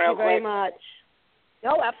 Jason, thank you very much.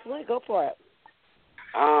 No, absolutely, go for it.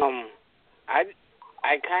 I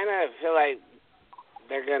kind of feel like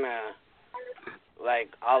they're gonna, like,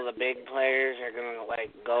 all the big players are gonna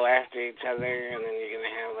like go after each other, and then you're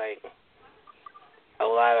gonna have like a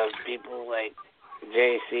lot of people like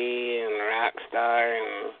JC and Rockstar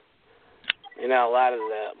and a lot of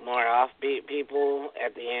the more offbeat people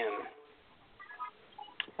at the end.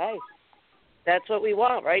 Hey, that's what we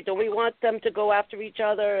want, right? Don't we want them to go after each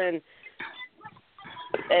other and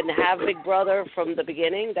have Big Brother from the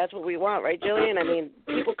beginning? That's what we want, right, Jillian? I mean,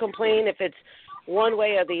 people complain if it's one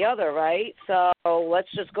way or the other, right? So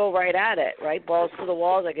let's just go right at it, right? Balls to the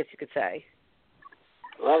walls, I guess you could say.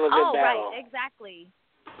 Love a good battle. Right, exactly.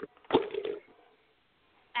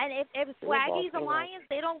 And if Swaggy's Alliance,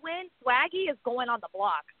 they don't win, Swaggy is going on the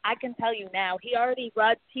block. I can tell you now. He already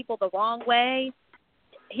rubbed people the wrong way.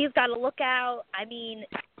 He's got to look out. I mean,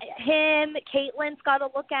 him, Caitlin's got to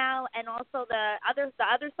look out, and also the other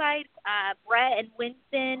side, Brett and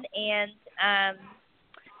Winston, and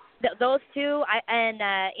those two, and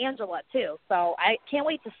Angela too. So I can't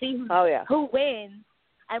wait to see who wins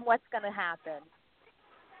and what's going to happen.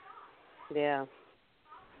 Yeah.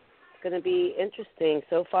 It's going to be interesting.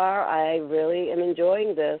 So far, I really am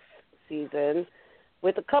enjoying this season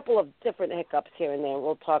with a couple of different hiccups here and there.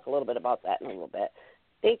 We'll talk a little bit about that in a little bit.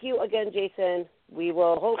 Thank you again, Jason. We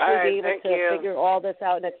will hopefully be able to figure all this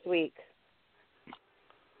out next week.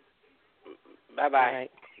 Bye-bye. All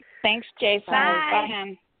right. Thanks, Jason.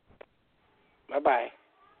 Bye. Bye-bye.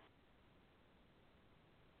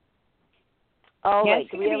 All yes,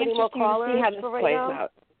 right. Do we have any more callers see how this for right plays now?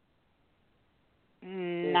 out.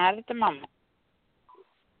 Not at the moment.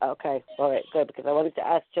 Okay. All right. Good, because I wanted to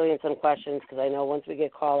ask Jillian some questions because I know once we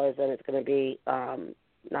get callers, then it's going to be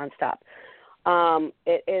nonstop.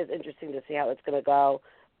 It is interesting to see how it's going to go.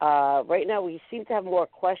 Right now, we seem to have more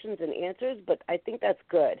questions than answers, but I think that's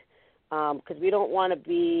good because we don't want to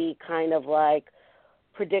be kind of like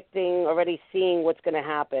predicting, already seeing what's going to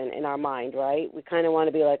happen in our mind, right? We kind of want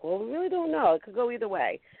to be like, well, we really don't know. It could go either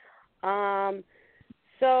way.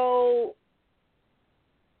 So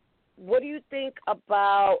what do you think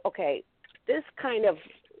about, okay, this kind of,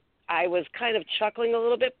 I was kind of chuckling a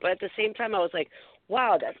little bit, but at the same time I was like,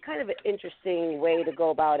 wow, that's kind of an interesting way to go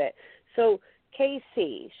about it. So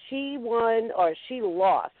Casey, she won or she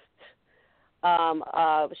lost.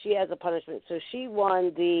 She has a punishment. So she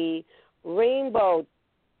won the rainbow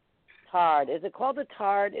tard. Is it called a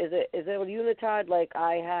tard? Is it a unitard like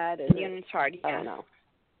I had? Unitard, yeah. I don't know.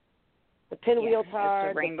 The pinwheel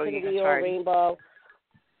tard, the pinwheel rainbow.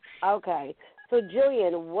 Okay. So,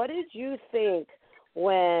 Jillian, what did you think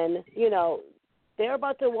when, they're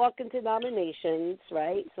about to walk into nominations,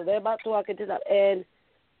 right? So they're about to walk into that,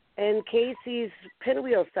 and Casey's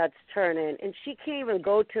pinwheel starts turning, and she can't even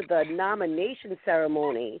go to the nomination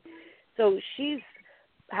ceremony. So she's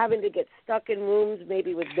having to get stuck in rooms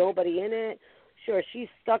maybe with nobody in it. Sure, she's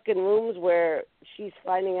stuck in rooms where she's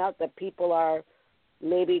finding out that people are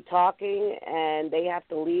maybe talking and they have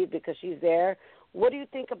to leave because she's there. What do you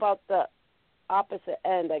think about the opposite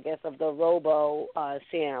end, I guess, of the Robo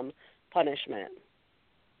Sam punishment?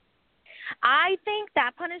 I think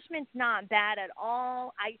that punishment's not bad at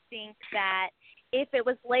all. I think that if it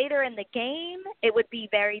was later in the game, it would be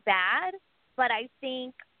very bad. But I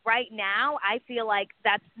think right now, I feel like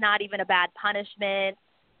that's not even a bad punishment.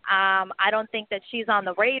 I don't think that she's on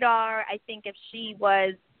the radar. I think if she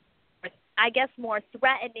was, I guess, more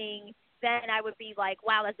threatening, then I would be like,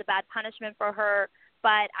 wow, that's a bad punishment for her.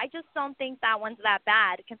 But I just don't think that one's that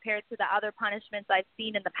bad compared to the other punishments I've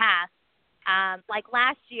seen in the past. Like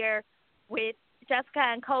last year with Jessica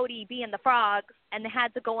and Cody being the frogs, and they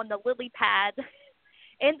had to go on the lily pads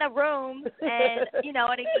in the room, and you know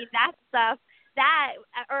what I mean, that stuff. That,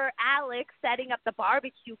 or Alex setting up the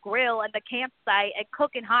barbecue grill and the campsite and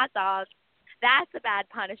cooking hot dogs, that's a bad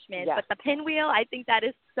punishment. Yeah. But the pinwheel, I think that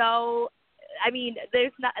is so, I mean,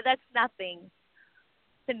 that's nothing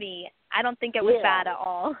to me. I don't think it was bad at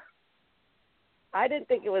all. I didn't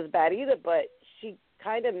think it was bad either, but she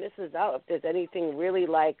kind of misses out if there's anything really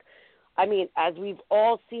like, I mean, as we've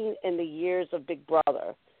all seen in the years of Big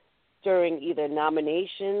Brother, during either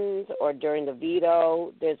nominations or during the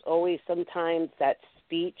veto, there's always sometimes that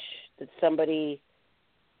speech that somebody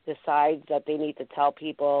decides that they need to tell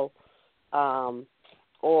people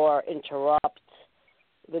or interrupt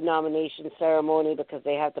the nomination ceremony because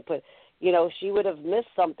they have to put, she would have missed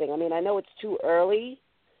something. I mean, I know it's too early,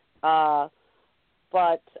 but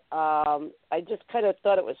I just kind of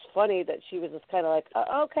thought it was funny that she was just kind of like,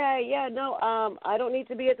 okay, yeah, no, I don't need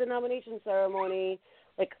to be at the nomination ceremony.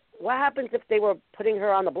 Like, what happens if they were putting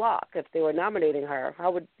her on the block, if they were nominating her?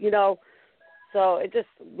 How would, so it just,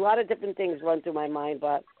 a lot of different things run through my mind,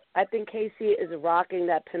 but I think Casey is rocking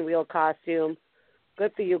that pinwheel costume.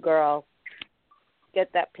 Good for you, girl.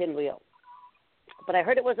 Get that pinwheel. But I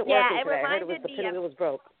heard it wasn't working today. I heard the pinwheel was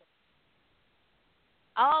broke.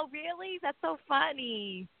 Oh, really? That's so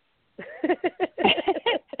funny. It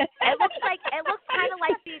looks kind of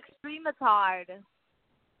like the Extrematard.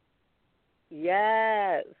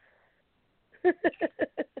 Yes.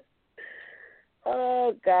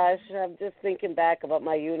 Oh, gosh. I'm just thinking back about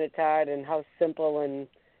my unitard and how simple it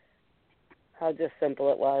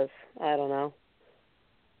was. I don't know.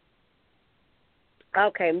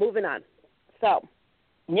 Okay, moving on. So,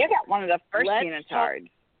 You got one of the first let's unitards.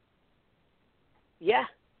 yeah.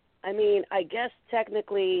 I mean, I guess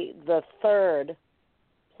technically the third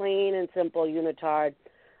plain and simple unitard.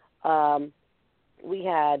 We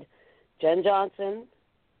had Jen Johnson,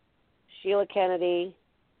 Sheila Kennedy,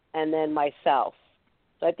 and then myself.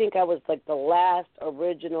 So I think I was like the last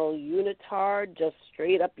original unitard, just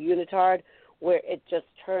straight up unitard, where it just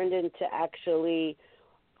turned into actually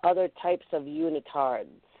other types of unitards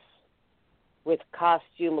with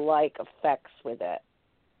costume-like effects with it.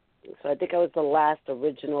 So I think I was the last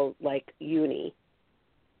original, like, uni.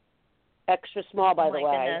 Extra small, by the way.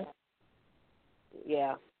 Goodness.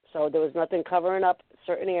 Yeah. So there was nothing covering up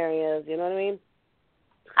certain areas, you know what I mean?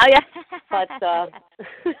 Oh, yeah.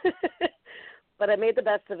 But I made the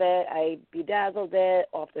best of it. I bedazzled it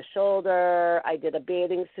off the shoulder. I did a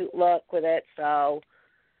bathing suit look with it. So,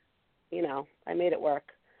 you know, I made it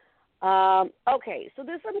work. Okay, so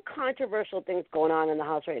there's some controversial things going on in the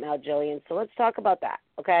house right now, Jillian. So let's talk about that,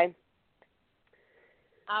 okay?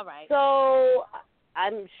 All right. So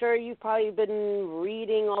I'm sure you've probably been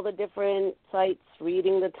reading all the different sites,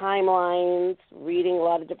 reading the timelines, reading a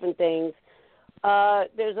lot of different things.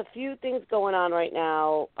 There's a few things going on right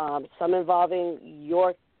now, some involving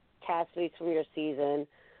your castmates from your season.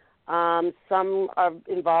 Some are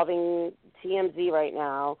involving TMZ right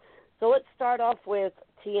now. So let's start off with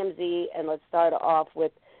TMZ, and let's start off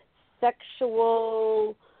with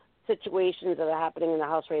sexual situations that are happening in the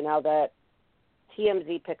house right now that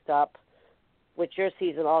TMZ picked up, which your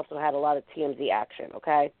season also had a lot of TMZ action,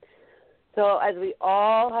 okay? So as we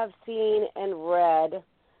all have seen and read,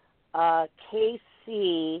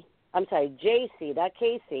 JC,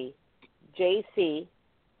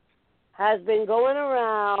 has been going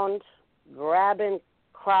around grabbing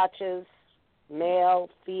crotches, male,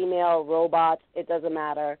 female, robots, it doesn't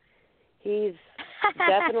matter. He's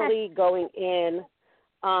definitely going in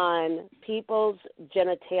on people's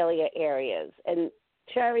genitalia areas. And,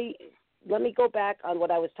 Cherry, let me go back on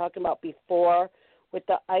what I was talking about before with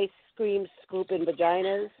the ice cream scooping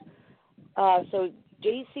vaginas. So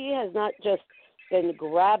JC has not just been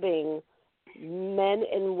grabbing men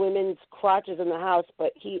and women's crotches in the house,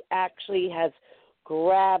 but he actually has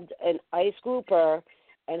grabbed an ice scooper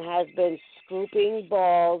and has been scooping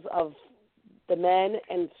balls of the men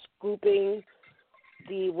and scooping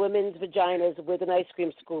the women's vaginas with an ice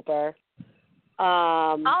cream scooper.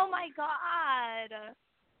 Oh, my God.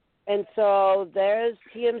 And so there's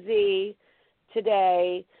TMZ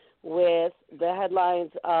today with the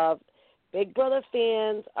headlines of Big Brother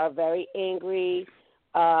fans are very angry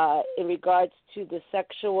in regards to the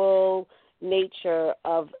sexual nature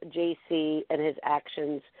of JC and his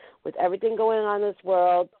actions with everything going on in this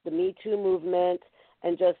world, the Me Too movement,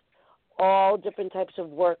 and just all different types of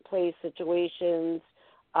workplace situations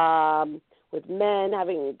with men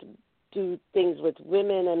having to do things with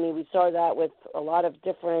women. I mean, we saw that with a lot of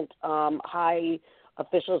different high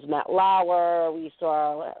officials, Matt Lauer, we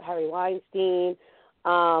saw Harry Weinstein,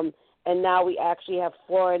 and now we actually have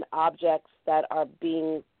foreign objects that are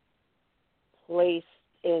being placed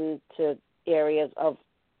into areas of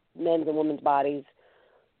men's and women's bodies.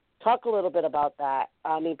 Talk a little bit about that.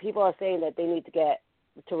 I mean, people are saying that they need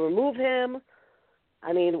to remove him.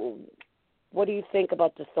 I mean, what do you think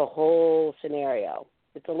about just the whole scenario?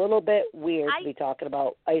 It's a little bit weird to be talking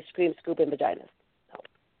about ice cream scooping vaginas. So.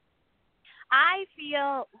 I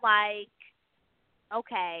feel like,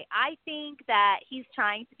 okay, I think that he's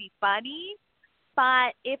trying to be funny,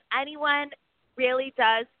 but if anyone really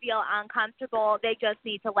does feel uncomfortable, they just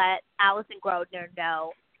need to let Allison Grodner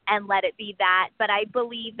know and let it be that. But I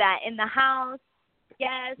believe that in the house,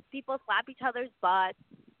 yes, people slap each other's butts.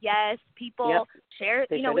 Yes, people share,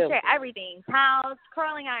 we share everything. Towels,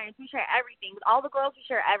 curling irons, we share everything. With all the girls, we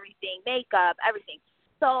share everything. Makeup, everything.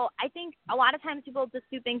 So I think a lot of times people just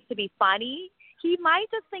do things to be funny. He might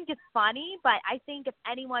just think it's funny, but I think if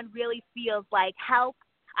anyone really feels like, help,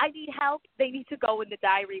 I need help, they need to go in the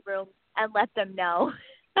diary room and let them know.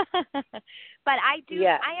 But I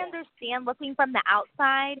understand looking from the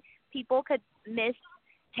outside, people could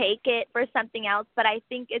mistake it for something else, but I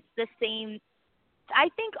think it's the same. I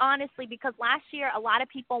think, honestly, because last year a lot of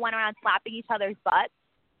people went around slapping each other's butts,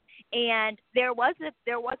 and there was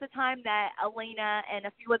a time that Elena and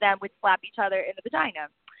a few of them would slap each other in the vagina.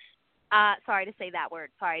 Sorry to say that word.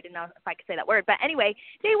 Sorry, I didn't know if I could say that word. But anyway,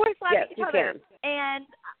 they were slapping each other. And,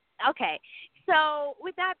 okay. So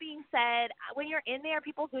with that being said, when you're in there,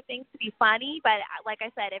 people do things to be funny. But like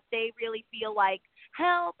I said, if they really feel like,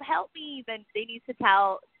 help me, then they need to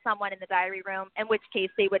tell someone in the diary room, in which case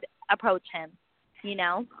they would approach him, you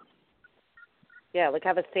know? Yeah, like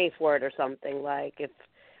have a safe word or something. Like if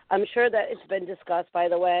I'm sure that it's been discussed, by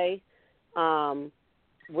the way,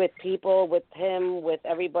 with people, with him, with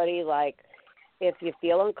everybody. Like if you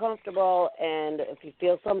feel uncomfortable and if you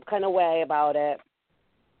feel some kind of way about it,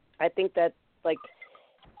 I think that, like,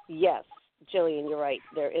 yes, Jillian, you're right.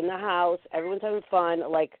 They're in the house. Everyone's having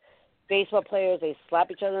fun. Like baseball players, they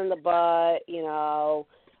slap each other in the butt, you know.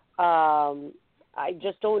 I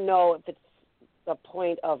just don't know if it's the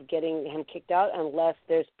point of getting him kicked out unless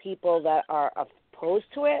there's people that are opposed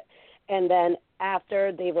to it, and then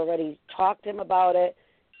after they've already talked to him about it,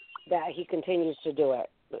 that he continues to do it.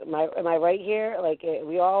 Am I right here? Like,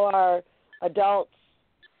 we all are adults,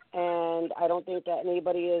 and I don't think that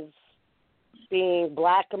anybody is being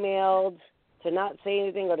blackmailed to not say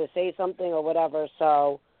anything or to say something or whatever.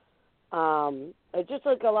 So it's just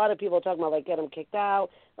like a lot of people talking about, like, get him kicked out.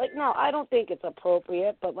 Like, no, I don't think it's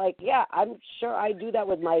appropriate. But, like, yeah, I'm sure I do that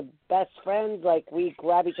with my best friends. Like, we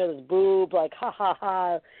grab each other's boob, like, ha, ha,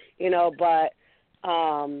 ha, you know. But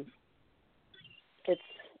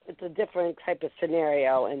it's a different type of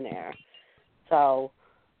scenario in there. So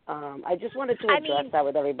I just wanted to address that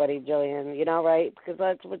with everybody, Jillian, you know, right? Because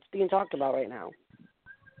that's what's being talked about right now.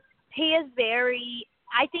 He is very,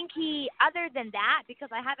 I think he, other than that, because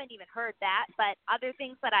I haven't even heard that, but other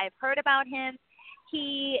things that I've heard about him,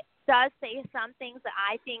 he does say some things that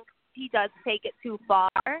I think he does take it too far,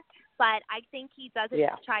 but I think he does it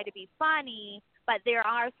to try to be funny. But there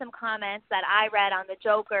are some comments that I read on the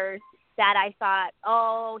Jokers that I thought,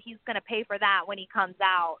 oh, he's going to pay for that when he comes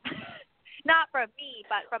out. Not from me,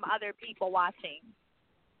 but from other people watching.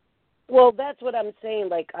 Well, that's what I'm saying.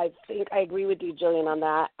 Like, I think I agree with you, Jillian, on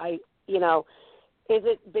that. You know, is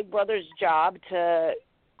it Big Brother's job to,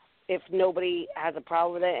 if nobody has a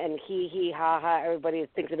problem with it and he, ha, ha, everybody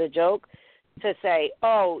thinks it's a joke, to say,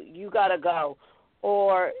 oh, you got to go?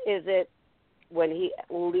 Or is it when he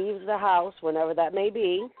leaves the house, whenever that may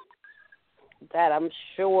be, that I'm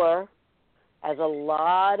sure, as a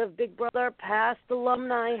lot of Big Brother past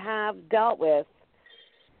alumni have dealt with,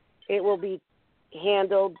 it will be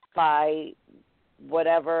handled by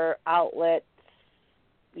whatever outlet,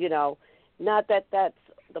 you know, not that that's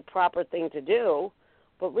the proper thing to do,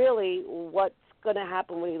 but really what's going to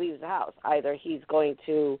happen when he leaves the house? Either he's going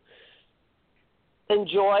to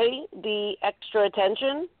enjoy the extra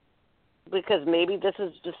attention because maybe this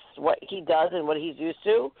is just what he does and what he's used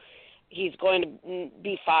to. He's going to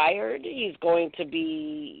be fired. He's going to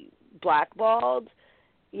be blackballed.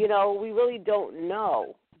 You know, we really don't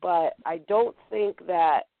know. But I don't think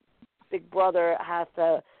that Big Brother has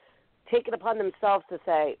to take it upon themselves to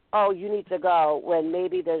say, oh, you need to go, when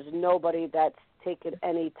maybe there's nobody that's taken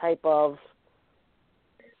any type of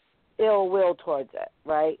ill will towards it,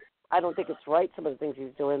 right? I don't think it's right, some of the things he's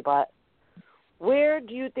doing, but where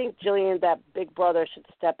do you think, Jillian, that Big Brother should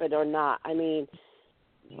step in or not? I mean,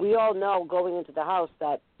 we all know going into the house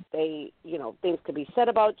that they, you know, things could be said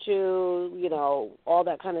about you, you know, all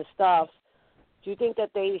that kind of stuff. Do you think that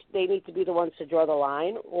they need to be the ones to draw the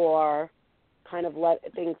line or kind of let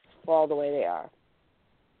things fall the way they are?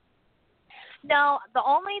 No, the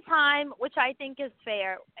only time, which I think is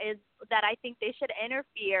fair, is that I think they should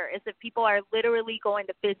interfere is if people are literally going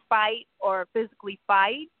to fist fight or physically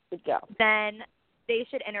fight, then they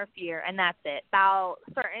should interfere, and that's it. About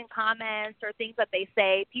certain comments or things that they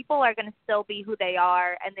say, people are going to still be who they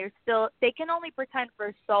are, and they can only pretend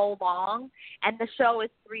for so long, and the show is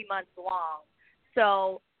 3 months long.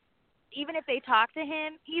 So even if they talk to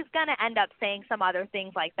him, he's going to end up saying some other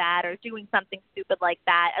things like that or doing something stupid like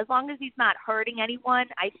that. As long as he's not hurting anyone,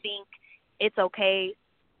 I think it's okay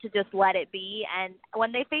to just let it be. And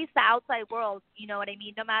when they face the outside world, you know what I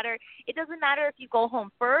mean? It doesn't matter if you go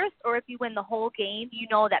home first or if you win the whole game, you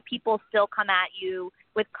know that people still come at you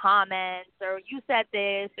with comments or you said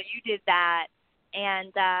this or you did that.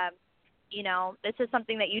 And, you know, this is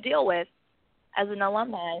something that you deal with as an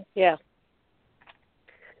alumni. Yeah.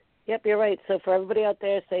 Yep, you're right. So for everybody out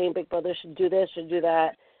there saying Big Brother should do this, should do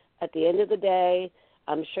that, at the end of the day,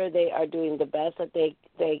 I'm sure they are doing the best that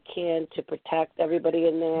they can to protect everybody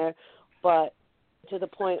in there, but to the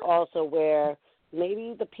point also where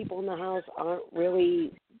maybe the people in the house aren't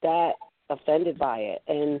really that offended by it,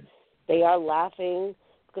 and they are laughing,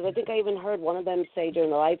 because I think I even heard one of them say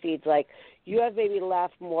during the live feeds, like, you have made me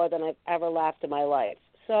laugh more than I've ever laughed in my life.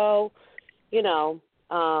 So, you know,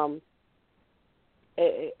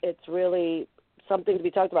 it's really something to be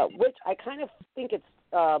talked about, which I kind of think it's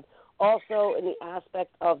also in the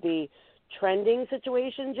aspect of the trending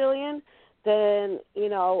situation, Jillian. Then, you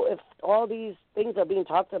know, if all these things are being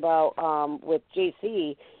talked about with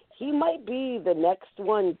JC, he might be the next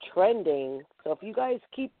one trending. So if you guys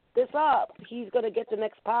keep this up, he's going to get the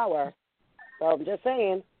next power. So I'm just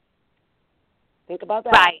saying. Think about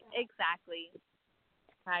that. Right, exactly.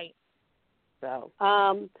 Right. So,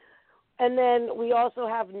 and then we also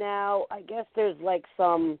have now, I guess there's like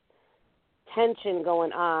some tension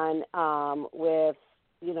going on with,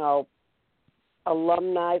 you know,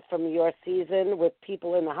 alumni from your season with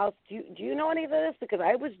people in the house. Do you know any of this? Because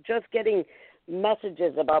I was just getting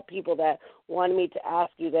messages about people that wanted me to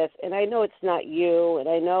ask you this, and I know it's not you, and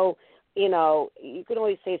I know, you know, you can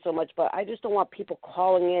always say so much, but I just don't want people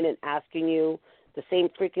calling in and asking you the same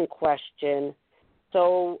freaking question.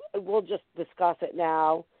 So we'll just discuss it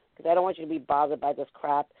now because I don't want you to be bothered by this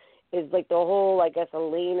crap. Is like the whole, I guess,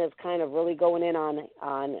 Elaine is kind of really going in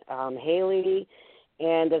on Haley,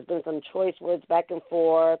 and there's been some choice words back and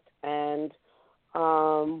forth, and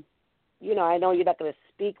you know, I know you're not going to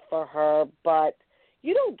speak for her, but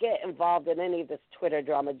you don't get involved in any of this Twitter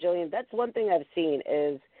drama, Jillian. That's one thing I've seen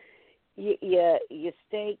is you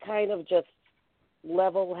stay kind of just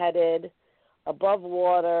level-headed, above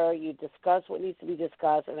water. You discuss what needs to be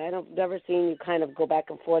discussed, and I've never seen you kind of go back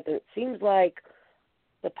and forth. And it seems like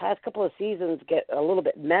the past couple of seasons get a little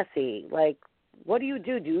bit messy. Like, what do?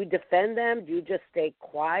 Do you defend them? Do you just stay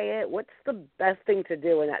quiet? What's the best thing to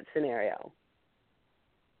do in that scenario?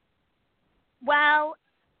 Well,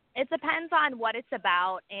 it depends on what it's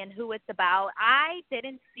about and who it's about. I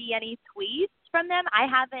didn't see any tweets from them. I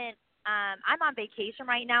haven't, I'm on vacation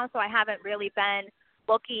right now, so I haven't really been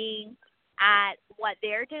looking at what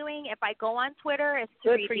they're doing. If I go on Twitter, it's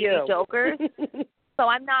to read TV Jokers. So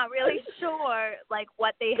I'm not really sure, like,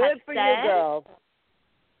 what they have Good for said. you, girl.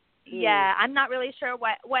 Yeah, I'm not really sure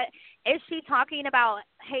what is she talking about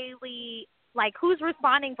Haley, like, who's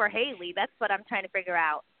responding for Haley? That's what I'm trying to figure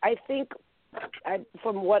out. I think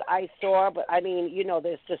from what I saw, but I mean, you know,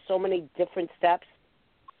 there's just so many different steps.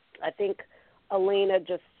 I think Elena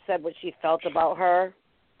just said what she felt about her,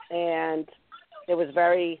 and it was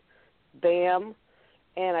very bam.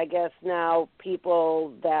 And I guess now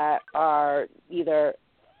people that are either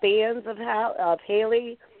fans of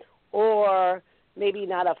Haley or maybe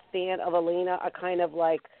not a fan of Elena are kind of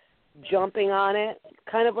like jumping on it,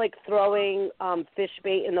 kind of like throwing fish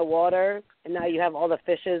bait in the water, and now you have all the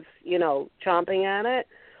fishes, you know, chomping at it.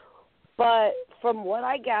 But from what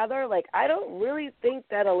I gather, like, I don't really think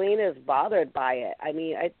that Elena is bothered by it. I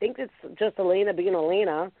mean, I think it's just Elena being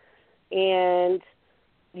Elena, and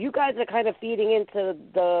you guys are kind of feeding into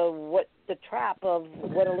the trap of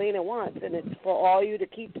what Elena wants, and it's for all you to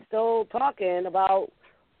keep still talking about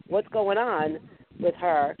what's going on with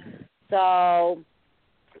her. So,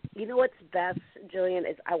 you know what's best, Jillian,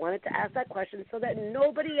 is I wanted to ask that question so that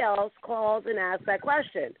nobody else calls and asks that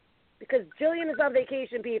question. Because Jillian is on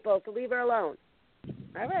vacation, people, so leave her alone.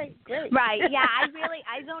 All right, great. Right, yeah,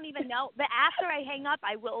 I don't even know. But after I hang up,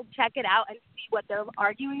 I will check it out and see what they're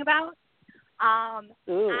arguing about. As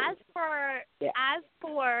for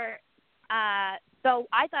so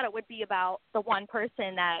I thought it would be about the one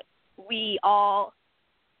person that we all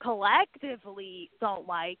collectively don't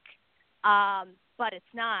like, but it's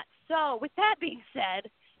not. So with that being said,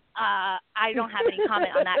 I don't have any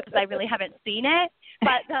comment on that because I really haven't seen it.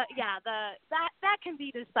 But that can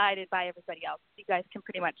be decided by everybody else. You guys can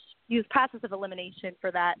pretty much use process of elimination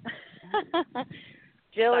for that.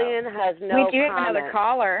 Jillian has no We do have another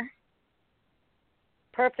caller.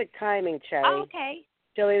 Perfect timing, Cherry. Oh, okay.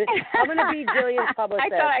 Jillian, I'm going to be Jillian's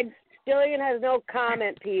publicist. Jillian has no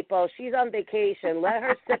comment, people. She's on vacation. Let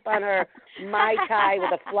her sip on her Mai Tai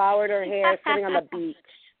with a flower in her hair sitting on the beach.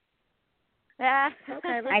 Yeah.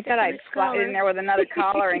 Okay, I thought I'd slot in there with another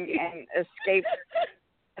caller and escape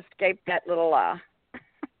that little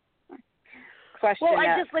question. Well,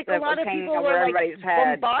 I just, like, a lot of people were, like,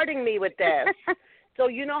 bombarding me with this. So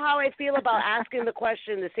you know how I feel about asking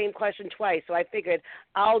the same question twice. So I figured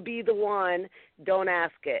I'll be the one. Don't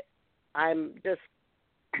ask it. I'm just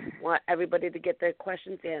want everybody to get their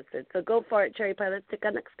questions answered. So go for it, Cherry Pie. Let's take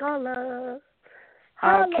our next caller.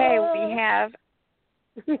 Okay, we have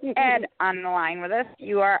Ed on the line with us.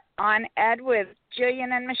 You are on, Ed, with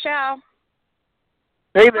Jillian and Michelle.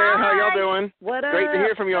 Hey there, Hi. how y'all doing? What up? Great to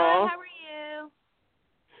hear from y'all. How are you?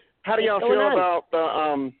 How do y'all feel about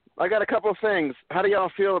the I got a couple of things. How do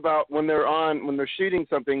y'all feel about when they're shooting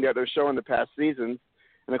something that they're showing the past seasons?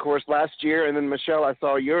 And of course last year, and then Michelle, I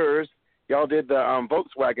saw yours. Y'all did the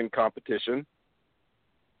Volkswagen competition.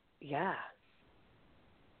 Yeah.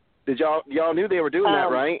 Did y'all knew they were doing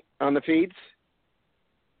that, right? On the feeds?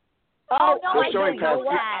 Oh, no, they're showing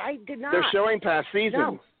I did not. They're showing past seasons.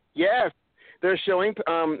 No. Yes. They're showing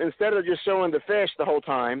instead of just showing the fish the whole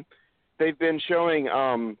time, they've been showing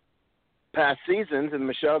past seasons, and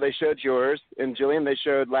Michelle, they showed yours, and Jillian, they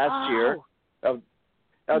showed last year of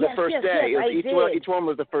the first day. Each one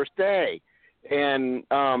was the first day. And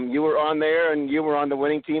you were on there, and you were on the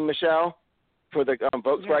winning team, Michelle, for the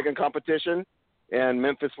Volkswagen competition, and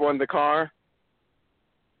Memphis won the car.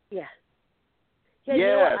 Yeah.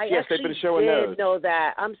 Yes, they've been showing those. I did know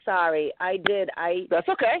that. I'm sorry. I did. That's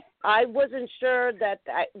okay. I wasn't sure that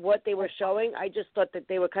what they were showing. I just thought that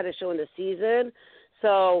they were kind of showing the season.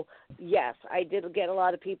 So, yes, I did get a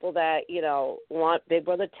lot of people that, want Big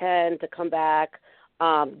Brother 10 to come back.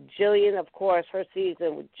 Jillian, of course, her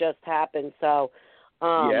season just happened. So,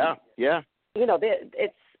 yeah.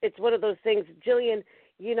 It's one of those things. Jillian,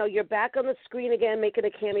 you're back on the screen again making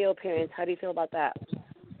a cameo appearance. How do you feel about that?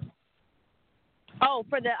 Oh,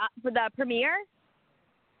 for the premiere?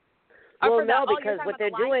 Well, no, because what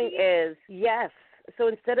they're doing is, yes. So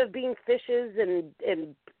instead of being fishes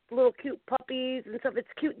and little cute puppies and stuff, it's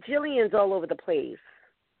cute Jillians all over the place.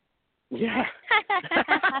 Yeah.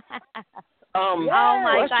 Oh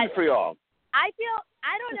my God. For y'all. I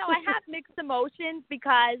don't know, I have mixed emotions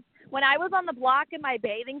because when I was on the block in my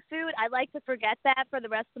bathing suit, I like to forget that for the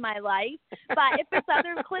rest of my life. But if it's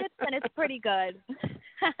other clips, then it's pretty good.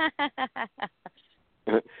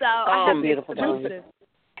 So I have beautiful emotions.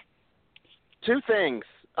 Two things.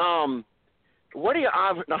 I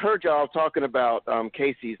heard y'all talking about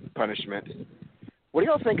Casey's punishment. What do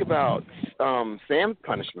y'all think about Sam's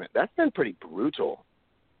punishment? That's been pretty brutal.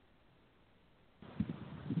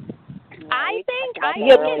 I think we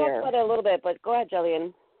talked about it a little bit, but go ahead,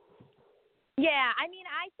 Jillian. Yeah, I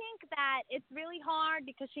think that it's really hard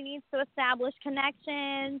because she needs to establish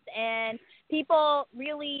connections, and people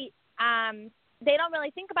really they don't really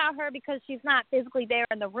think about her because she's not physically there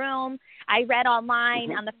in the room. I read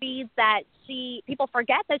online on the feeds that people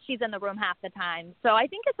forget that she's in the room half the time. So I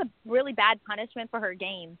think it's a really bad punishment for her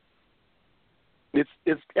game. It's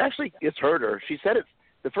hurt her. She said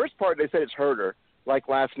the first part they said it's hurt her. Like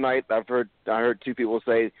last night, I heard two people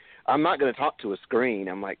say, "I'm not going to talk to a screen."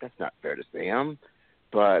 I'm like, that's not fair to Sam.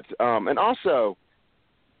 But and also,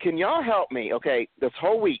 can y'all help me? Okay, this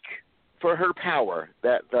whole week for her power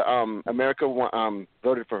that the America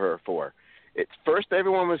voted for her for. It's first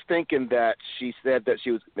everyone was thinking that she said that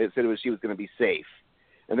she was going to be safe,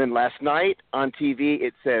 and then last night on TV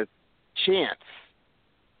it says chance.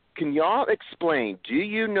 Can y'all explain? Do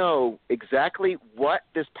you know exactly what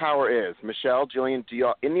this power is, Michelle, Jillian?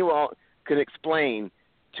 Any of y'all can explain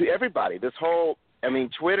to everybody this whole?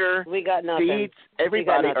 Twitter, we got nothing. Feeds,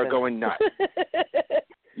 everybody are going nuts.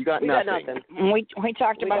 You got nothing. We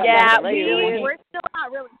talked about that. We're still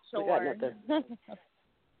not really sure. We got nothing.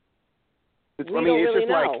 It's don't really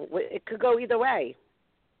know. It could go either way.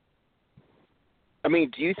 Do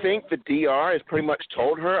you think the DR has pretty much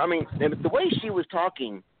told her? And the way she was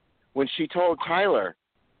talking when she told Tyler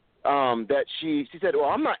that she said, "Well,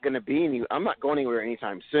 I'm not going anywhere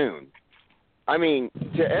anytime soon."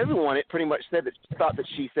 To everyone, it pretty much said that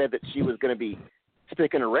she said that she was going to be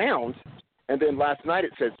sticking around, and then last night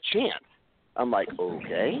it says chance. I'm like,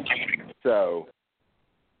 okay, so.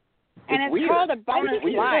 And it's weird. called a bonus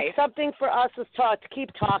life. It's something for us to keep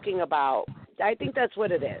talking about. I think that's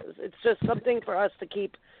what it is. It's just something for us to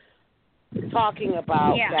keep talking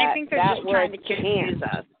about. Yeah, I think they're just trying to confuse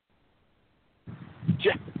us.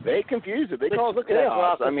 Yeah, they confuse it. They call it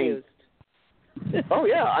chaos. Oh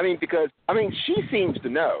yeah. Because she seems to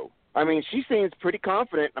know. She seems pretty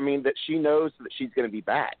confident. That she knows that she's going to be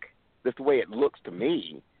back. That's the way it looks to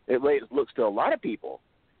me. The way it looks to a lot of people.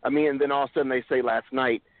 And then all of a sudden they say last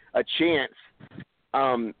night a chance.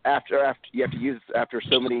 After you have to use after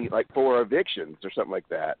so many 4 evictions or something like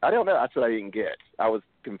that. I don't know. That's what I didn't get. I was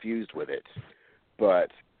confused with it, but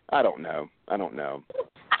I don't know.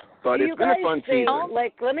 But it's been a fun season.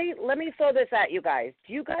 Let me throw this at you guys.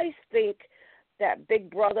 Do you guys think that Big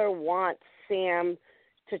Brother wants Sam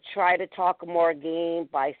to try to talk more game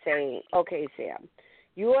by saying, "Okay, Sam,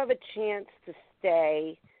 you have a chance to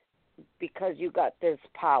stay because you got this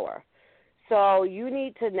power. So you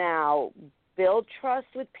need to now build trust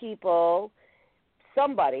with people.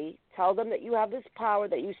 Somebody, tell them that you have this power,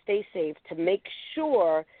 that you stay safe, to make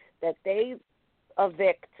sure that they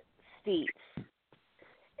evict Steve.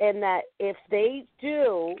 And that if they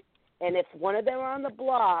do, and if one of them are on the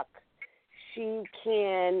block, she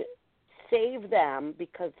can save them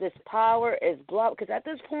because this power is blocked. Because at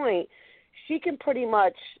this point, she can pretty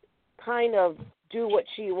much kind of do what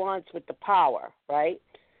she wants with the power, right?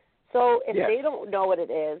 So if they don't know what it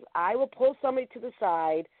is, I will pull somebody to the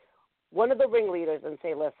side, one of the ringleaders, and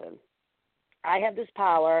say, listen, I have this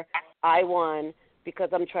power. I won because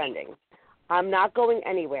I'm trending. I'm not going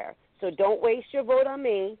anywhere. So don't waste your vote on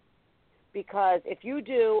me. because if you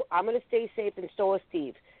do, I'm going to stay safe and so is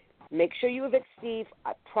Steve. Make sure you evict Steve,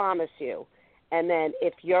 I promise you. And then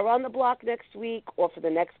if you're on the block next week or for the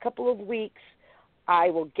next couple of weeks, I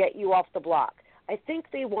will get you off the block. I think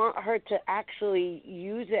they want her to actually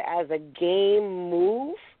use it as a game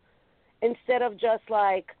move instead of just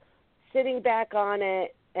like sitting back on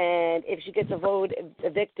it, and if she gets a vote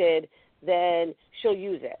evicted, then she'll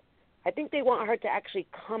use it. I think they want her to actually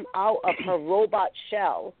come out of her robot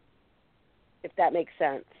shell, if that makes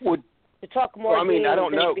sense. To talk more games I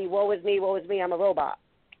don't know. Be, woe is me, I'm a robot.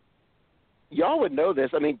 Y'all would know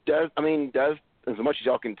this. Does as much as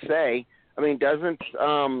y'all can say, doesn't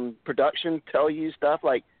production tell you stuff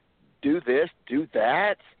like do this, do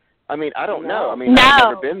that? I don't know. I've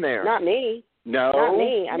never been there. Not me. No. Not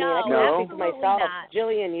me. I No, can speak for myself. not.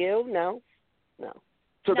 Jillian, you? No.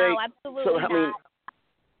 So no, absolutely not.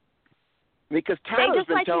 Because They Tyler's just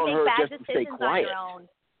been let you telling make her bad just to stay decisions quiet. on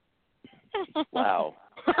your own. Wow.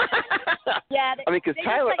 Yeah, because they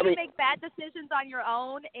Tyler, just let you make bad decisions on your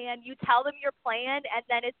own, and you tell them your plan, and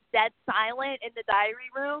then it's dead silent in the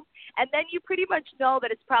diary room, and then you pretty much know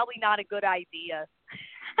that it's probably not a good idea.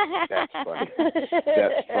 That's funny.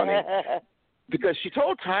 That's funny. Because she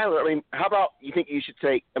told Tyler, how about you think you should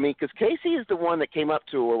take, because Casey is the one that came up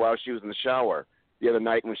to her while she was in the shower the other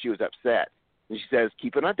night when she was upset. And she says,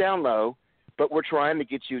 keep it on down low, but we're trying to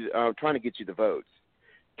get you the votes.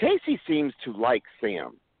 Casey seems to like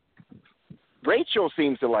Sam. Rachel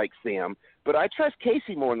seems to like Sam, but I trust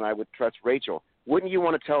Casey more than I would trust Rachel. Wouldn't you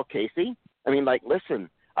want to tell Casey? Listen,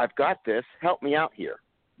 I've got this. Help me out here.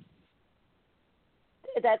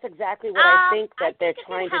 That's exactly what I think that they're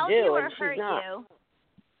trying to do, you or and she's hurt not. you.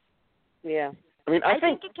 Yeah. I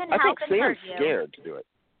think it can help and hurt Sam's you. scared to do it.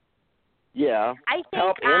 Yeah. I think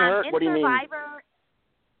help and hurt. In What do you Survivor,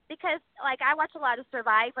 because I watch a lot of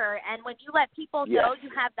Survivor, and when you let people know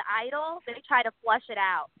you have the idol, they try to flush it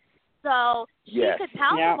out. So she could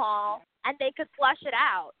tell them all, and they could flush it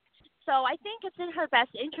out. So I think it's in her best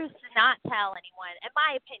interest to not tell anyone, in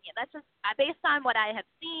my opinion. That's just based on what I have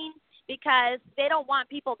seen, because they don't want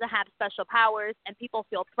people to have special powers, and people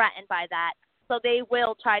feel threatened by that. So they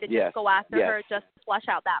will try to just go after her just to flush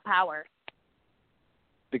out that power.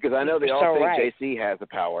 Because I know they all think JC has the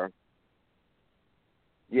power.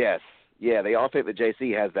 Yes. Yeah, they all think that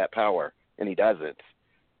JC has that power, and he doesn't.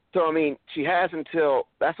 So, she has until,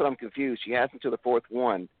 that's what I'm confused, she has until the fourth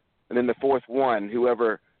one, and then the fourth one,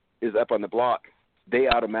 whoever is up on the block, they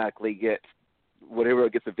automatically get, whatever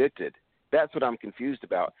gets evicted. That's what I'm confused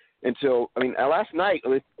about. Until, last night,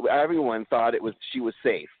 everyone thought she was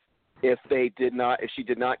safe. If she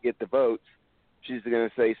did not get the votes, she's going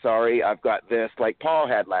to say, sorry, I've got this, like Paul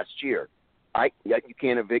had last year. You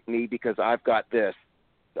can't evict me because I've got this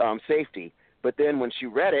safety. But then when she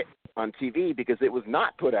read it on TV, because it was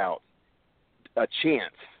not put out, a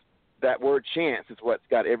chance, that word chance is what's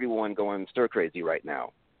got everyone going stir crazy right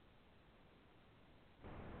now.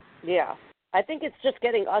 Yeah. I think it's just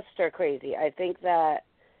getting us stir crazy. I think that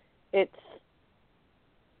it's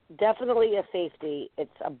definitely a safety.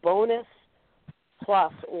 It's a bonus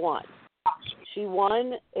plus one. She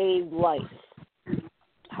won a life.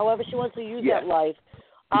 However she wants to use that life,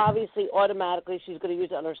 obviously, automatically, she's going to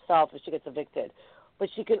use it on herself if she gets evicted. But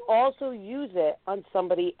she can also use it on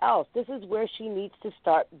somebody else. This is where she needs to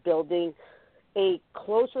start building a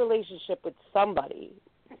close relationship with somebody.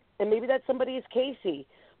 And maybe that somebody is Casey,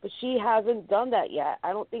 but she hasn't done that yet.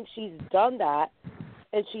 I don't think she's done that,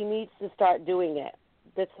 and she needs to start doing it.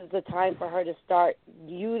 This is the time for her to start.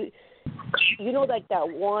 You know, like that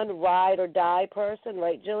one ride or die person,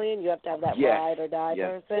 right, Jillian? You have to have that ride or die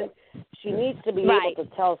person. She needs to be able to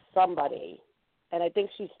tell somebody. And I think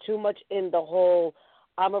she's too much in the whole,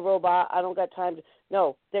 I'm a robot, I don't got time to.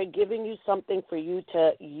 No, they're giving you something for you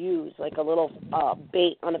to use, like a little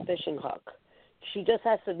bait on a fishing hook. She just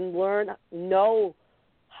has to know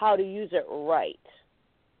how to use it right.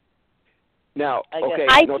 Now,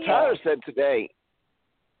 Tyler said today,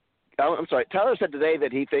 Tyler said today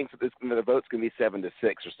that he thinks that the vote's going to be 7-6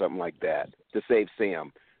 or something like that to save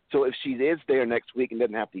Sam. So if she is there next week and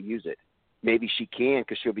doesn't have to use it, maybe she can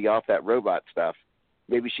because she'll be off that robot stuff.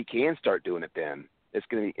 Maybe she can start doing it then.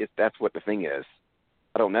 That's what the thing is.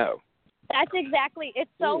 I don't know. That's exactly. It's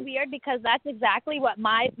so weird because that's exactly what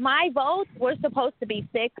my votes were supposed to be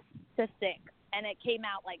 6-6, and it came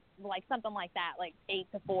out like something like that, like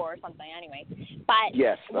 8-4 or something. Anyway, but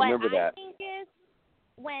yes, I remember that. What I think is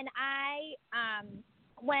when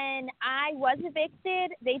I was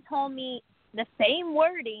evicted, they told me the same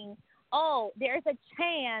wording. Oh, there's a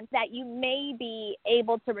chance that you may be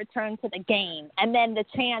able to return to the game, and then the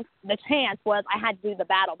chance was I had to do the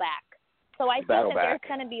battle back. So I think that there's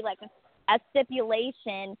going to be like a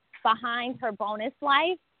stipulation behind her bonus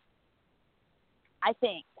life. I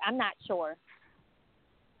think. I'm not sure.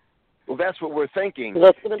 Well, that's what we're thinking. Well,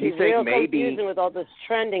 it's going to be Do you real think maybe confusing with all this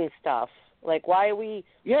trending stuff. Like, why are we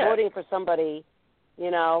voting for somebody,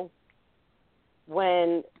 you know,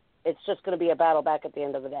 when it's just going to be a battle back at the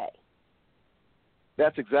end of the day?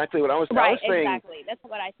 That's exactly what I was saying. Exactly. That's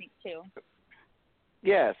what I think, too.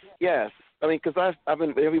 Yes. I mean, because I've been,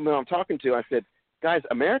 everyone I'm talking to, I said, guys,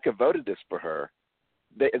 America voted this for her.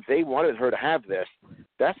 They wanted her to have this.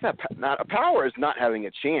 That's not a power is not having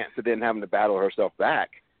a chance and then having to battle herself back.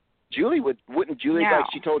 Julie wouldn't Julie, like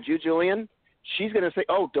she told you, Jillian, she's going to say,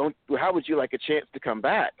 oh, how would you like a chance to come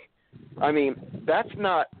back? I mean, that's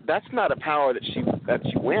not a power that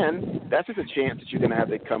you win. That's just a chance that you're going to have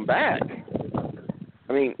to come back.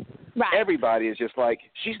 I mean, everybody is just like,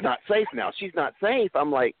 she's not safe now. She's not safe.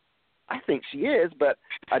 I'm like, I think she is, but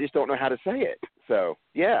I just don't know how to say it. So,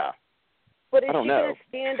 yeah. But is she going to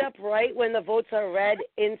stand up right when the votes are read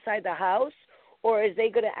inside the house, or is they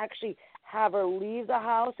going to actually have her leave the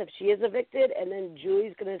house if she is evicted, and then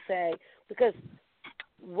Julie's going to say, because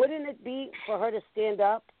wouldn't it be for her to stand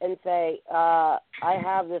up and say, I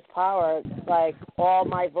have this power, like all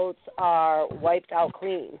my votes are wiped out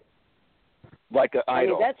clean? Like an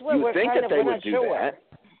idol. I mean, that's what you we're think kind that of, they we're would not do sure. that.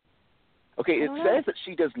 Okay, it says that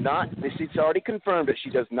she does not, she's already confirmed that she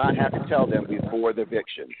does not have to tell them before the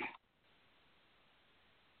eviction.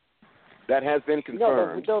 That has been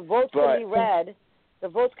confirmed. No, the votes can be read. The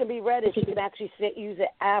votes can be read, and she can actually use it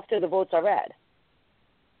after the votes are read.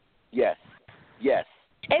 Yes.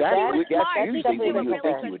 That's usually when you would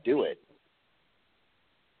think you would do it.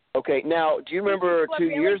 Okay, now, do you remember 2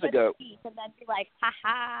 years ago? And then be like,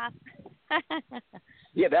 ha-ha.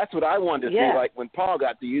 Yeah, that's what I wanted to see, like when Paul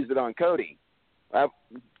got to use it on Cody.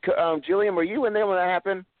 Jillian, were you in there when that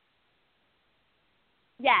happened?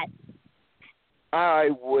 Yes. I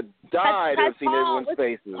would die to have seen everyone's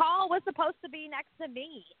faces. Paul was supposed to be next to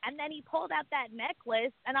me, and then he pulled out that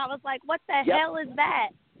necklace, and I was like, what the hell is that?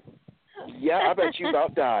 Yeah, I bet you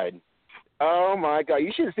about died. Oh, my God.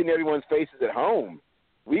 You should have seen everyone's faces at home.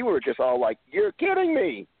 We were just all like, you're kidding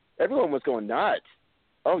me. Everyone was going nuts.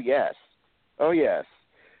 Oh, yes.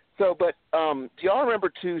 So, but do y'all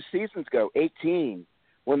remember 2 seasons ago, 18,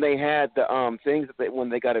 when they had the things when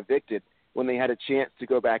they got evicted, when they had a chance to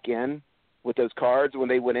go back in with those cards when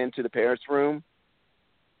they went into the parents' room?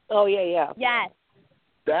 Oh, yeah. Yes.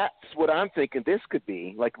 That's what I'm thinking this could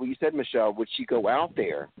be. Like what you said, Michelle, would she go out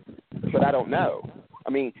there? But I don't know. I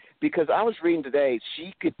mean, because I was reading today,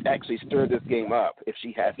 she could actually stir this game up if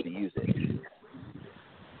she has to use it.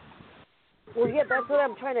 Well, yeah, that's what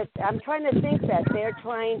I'm trying to think that they're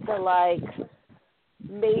trying to, like,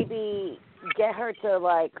 maybe get her to,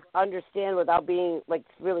 like, understand without being, like,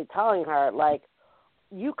 really telling her, like,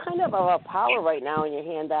 you kind of have a power right now in your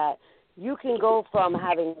hand that you can go from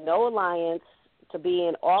having no alliance to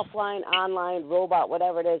being offline, online, robot,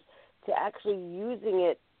 whatever it is, to actually using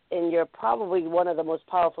it, and you're probably one of the most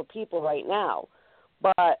powerful people right now.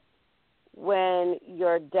 But when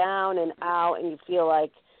you're down and out and you feel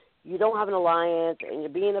like you don't have an alliance and you're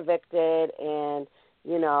being evicted and,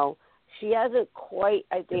 you know, she hasn't quite,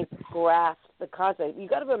 I think, grasped the concept. You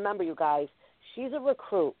got to remember, you guys, she's a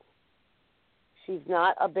recruit. She's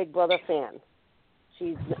not a Big Brother fan.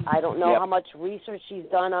 I don't know how much research she's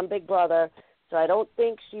done on Big Brother, so I don't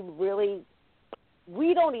think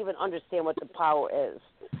we don't even understand what the power is.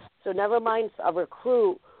 So never mind a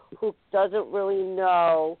recruit who doesn't really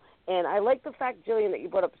know. And I like the fact, Jillian, that you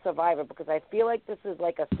brought up Survivor, because I feel like this is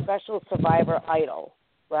like a special Survivor idol,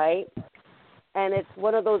 right? And it's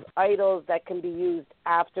one of those idols that can be used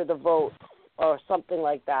after the vote or something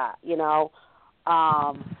like that, you know?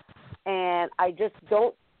 And I just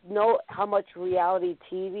don't know how much reality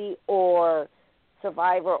TV or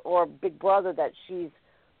Survivor or Big Brother that she's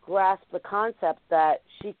grasped the concept that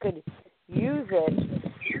she could use it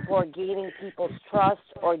for gaining people's trust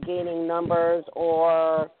or gaining numbers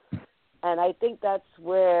and I think that's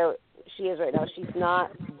where she is right now. She's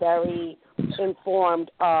not very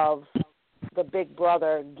informed of the Big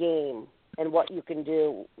Brother game and what you can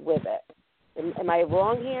do with it. Am I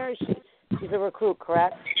wrong here? She's a recruit,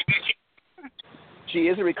 correct? She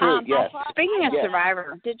is a recruit, yes. Speaking of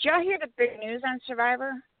Survivor, did y'all hear the big news on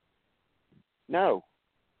Survivor? No.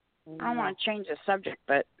 I don't want to change the subject,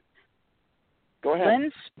 but go ahead.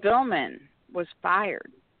 Lynn Spillman was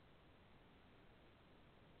fired.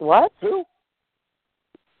 What? Who?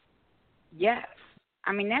 Yes.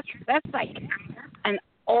 I mean, that's like an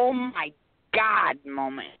oh my God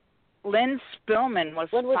moment. Lynn Spillman was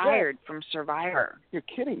fired from Survivor. You're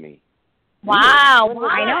kidding me. Wow.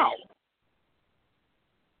 I know.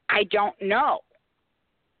 I don't know.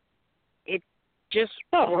 It just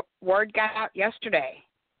word got out yesterday.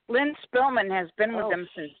 Lynn Spillman has been with them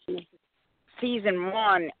since season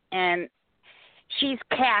 1, and she's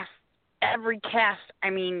cast every cast. I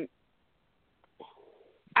mean,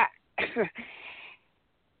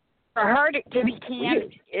 for her to be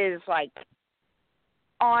canned is like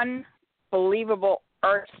unbelievable,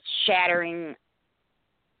 earth-shattering.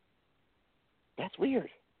 That's weird.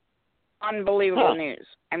 Unbelievable news.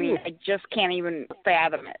 I mean, I just can't even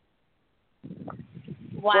fathom it.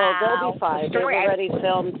 Wow. Well, they'll be fine. They've already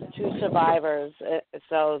filmed 2 survivors,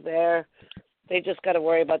 so they just got to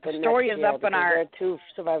worry about the story next is year up on our 2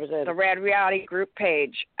 survivors in the Rad Reality group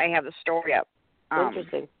page. I have the story up.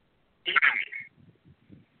 Interesting.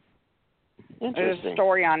 There's a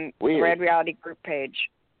story on the Rad Reality group page.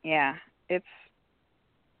 Yeah, it's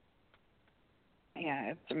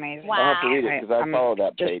amazing. Wow. I'll have to read it because I follow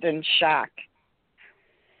that page. Just in shock.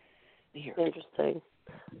 Interesting.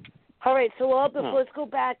 All right, so let's go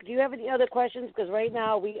back. Do you have any other questions? Because right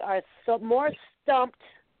now we are more stumped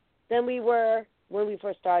than we were when we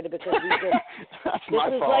first started because we just That's my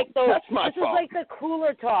fault. This is like the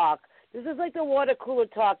cooler talk. This is like the water cooler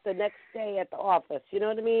talk the next day at the office. You know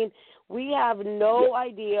what I mean? We have no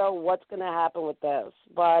idea what's going to happen with this.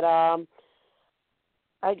 But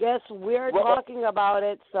I guess we're talking about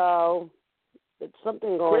it, so it's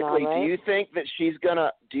something going on, right? Do you think that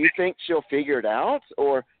do you think she'll figure it out?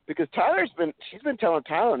 Or because she's been telling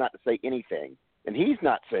Tyler not to say anything, and he's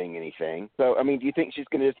not saying anything. So, I mean, do you think she's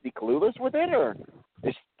going to just be clueless with it? Or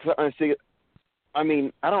I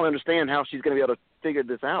mean, I don't understand how she's going to be able to figure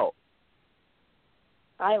this out.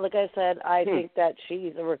 Like I said, I think that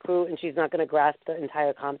she's a recruit and she's not going to grasp the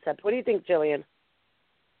entire concept. What do you think, Jillian?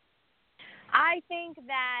 I think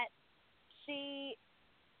that I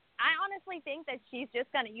honestly think that she's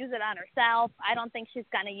just going to use it on herself. I don't think she's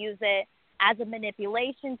going to use it as a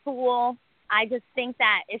manipulation tool. I just think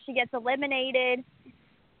that if she gets eliminated,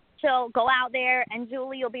 she'll go out there and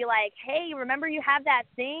Julie will be like, hey, remember you have that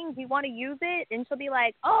thing? Do you want to use it? And she'll be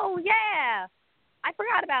like, oh, yeah. I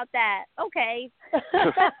forgot about that. Okay. That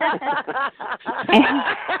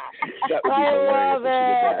would be hilarious if she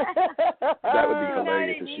did that. That would be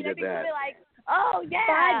hilarious if she did that. Be like, oh, yeah.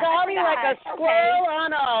 By golly, like a squirrel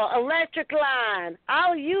on an electric line.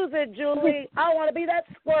 I'll use it, Julie. I want to be that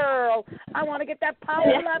squirrel. I want to get that power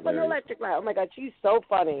up on the electric line. Oh, my God, she's so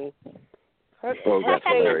funny. Her face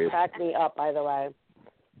cracked me up, by the way.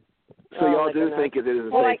 So y'all do think it is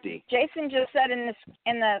a safety? Like Jason just said in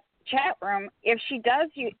the chat room, if she does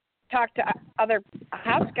talk to other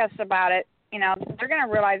house guests about it, they're going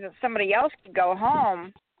to realize that somebody else could go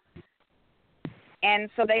home, and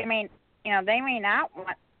so they may not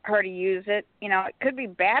want her to use it. It could be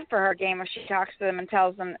bad for her game if she talks to them and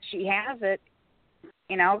tells them that she has it,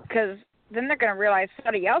 because then they're going to realize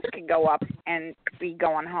somebody else could go up and be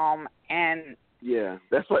going home. And yeah,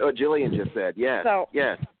 that's what Jillian just said. Yeah. So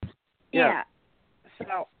yeah.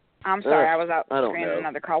 So I'm sorry, I was out screening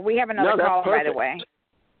another call. We have another call, by the way.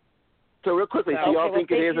 So real quickly, so y'all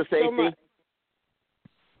think it is a safety?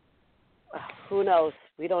 Who knows?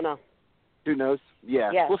 We don't know. Who knows?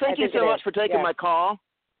 Yeah. Yes, well, thank you so much for taking my call.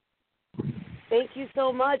 Thank you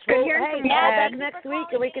so much. Well, hey, call back next week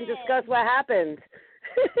and we can discuss what happened.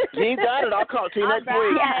 You got it. I'll call to you next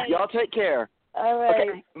week. Y'all take care. All right.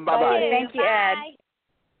 Okay. Bye-bye. Thank you, Ed.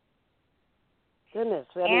 Goodness.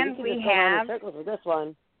 We have circles with this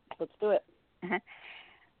one. Let's do it.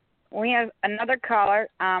 We have another caller.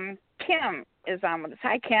 Kim is on with us.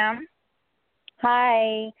 Hi, Kim.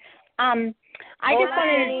 Hi. Hi,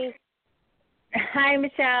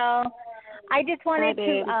 Michelle. I just wanted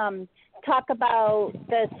to talk about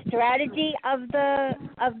the strategy of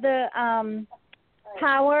the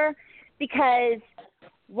power, because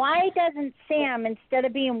why doesn't Sam, instead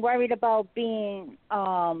of being worried about being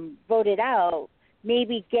voted out,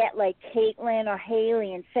 maybe get like Caitlin or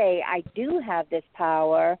Haley and say, I do have this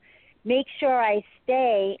power, make sure I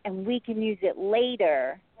stay and we can use it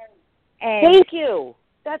later. And thank you.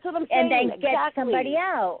 That's what I'm saying. And then get somebody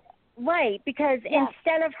out. Right, because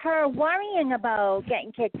instead of her worrying about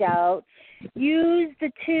getting kicked out, use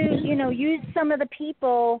some of the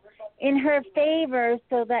people in her favor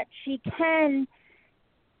so that she can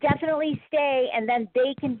definitely stay, and then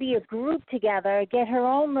they can be a group together, get her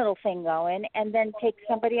own little thing going, and then take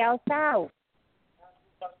somebody else out.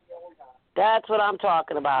 That's what I'm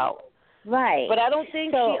talking about. Right. But I don't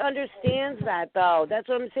think she understands that, though. That's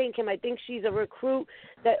what I'm saying, Kim. I think she's a recruit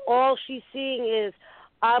that all she's seeing is,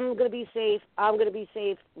 I'm going to be safe,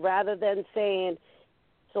 rather than saying,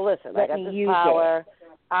 so listen, I got this power,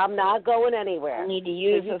 I'm not going anywhere. You need to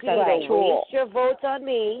use so this as a tool. Waste your votes on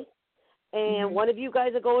me, and one of you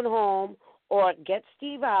guys are going home, or get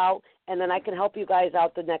Steve out, and then I can help you guys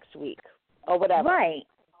out the next week or whatever. Right.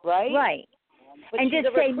 Right? But And just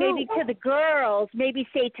say maybe to the girls, maybe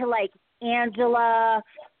say to like Angela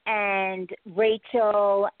and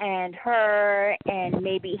Rachel and her and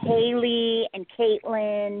maybe Haley and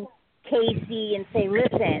Caitlin, Casey, and say,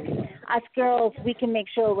 listen, us girls, we can make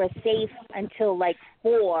sure we're safe until like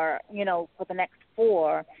 4, for the next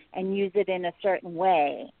 4, and use it in a certain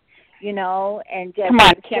way, and just. Come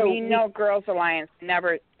on, Kim, Girls Alliance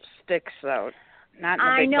never sticks though. Not in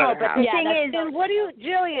the I Big know, Brother but house. the thing is, then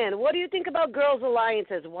Jillian, what do you think about Girls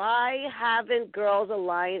Alliances? Why haven't Girls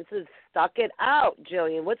Alliances stuck it out,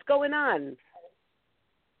 Jillian? What's going on?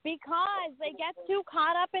 Because they get too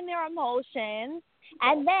caught up in their emotions,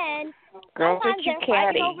 and then Girls are sometimes too they're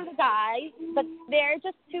catty. fighting over the guys, but they're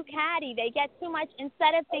just too catty. They get too much.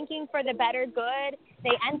 Instead of thinking for the better good,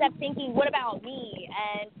 they end up thinking, what about me?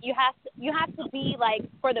 And you have to be like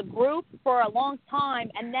for the group for a long time,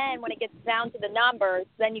 and then when it gets down to the numbers,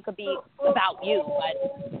 then you could be about you. But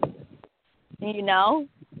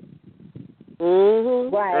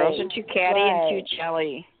Right. Girls are too catty and too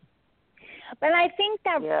jelly. But I think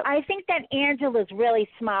that Angela's really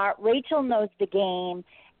smart. Rachel knows the game,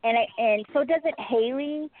 and so does it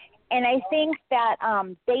Haley. And I think that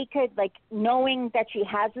they could, like, knowing that she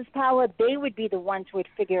has this power, they would be the ones who would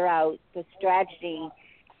figure out the strategy,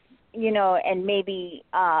 and maybe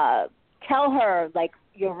tell her, like,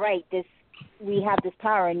 you're right, we have this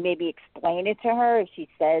power, and maybe explain it to her if she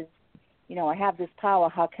says, I have this power,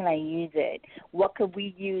 how can I use it? What could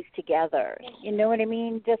we use together? You know what I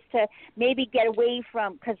mean? Just to maybe get away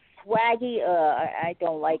from, because Swaggy, I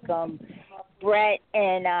don't like them. Brett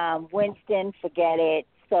and Winston, forget it.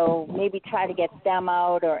 So maybe try to get them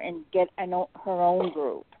out and get her own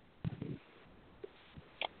group.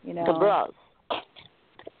 The bros.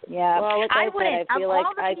 Yeah. Well, like I said, wouldn't. I feel of like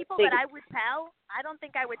all the people that I would tell, I don't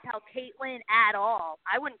think I would tell Caitlin at all.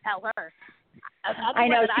 I wouldn't tell her. I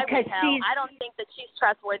know, because I don't think that she's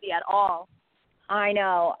trustworthy at all. I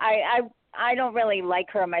know. I don't really like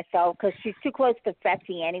her myself because she's too close to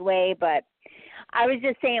Fessy anyway. But I was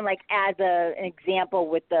just saying, like, as an example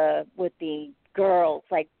with the girls,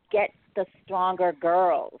 like, get the stronger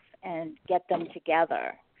girls and get them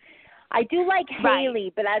together. I do like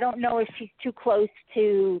Haley, but I don't know if she's too close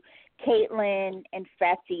to Caitlin and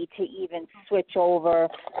Fessy to even switch over.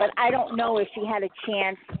 But I don't know if she had a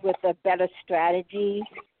chance with a better strategy,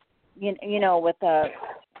 with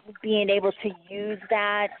being able to use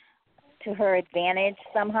that to her advantage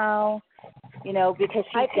somehow, because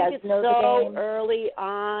she does know the game. I think it's so early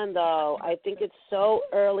on, though. I think it's so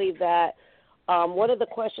early that one of the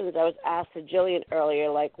questions I was asked to Jillian earlier,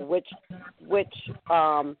 like, which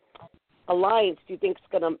alliance do you think is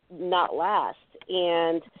going to not last?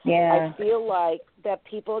 And I feel like that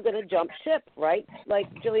people are going to jump ship, right?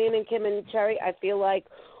 Like Jillian and Kim and Cherry, I feel like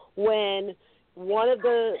when one of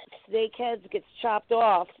the snakeheads gets chopped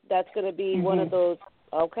off, that's going to be one of those,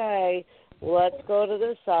 okay, let's go to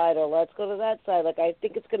this side or let's go to that side. Like, I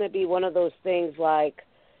think it's going to be one of those things like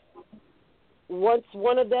once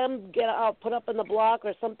one of them get put up in the block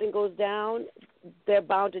or something goes down, they're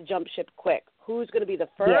bound to jump ship quick. Who's going to be the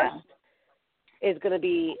first? Yeah. Is going to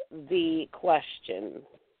be the question.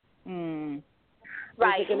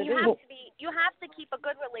 Right. You have to keep a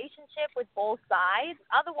good relationship with both sides.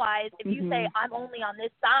 Otherwise, if you say I'm only on this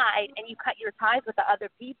side and you cut your ties with the other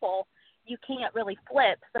people, you can't really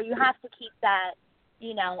flip. So you have to keep that,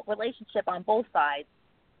 relationship on both sides.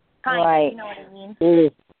 You know what I mean?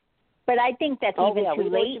 But I think that's even too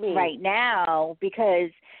late right now because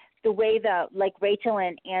the way like Rachel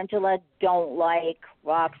and Angela don't like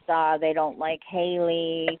Rockstar, they don't like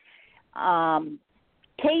Haley.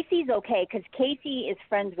 Casey's okay because Casey is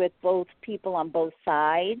friends with both people on both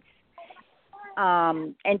sides.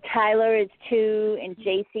 And Tyler is too, and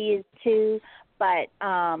JC is too. But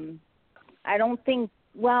I don't think,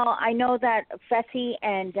 I know that Fessy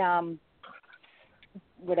and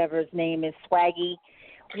whatever his name is, Swaggy,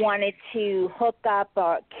 wanted to hook up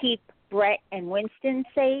or keep Brett and Winston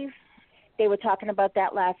safe. They were talking about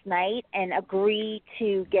that last night and agreed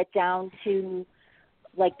to get down to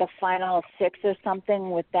like the final 6 or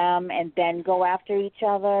something with them and then go after each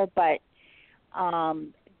other. But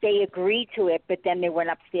they agreed to it, but then they went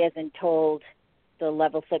upstairs and told the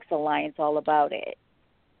Level 6 Alliance all about it.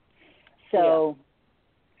 So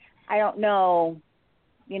I don't know,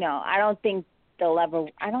 I don't think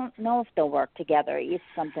I don't know if they'll work together if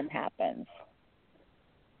something happens.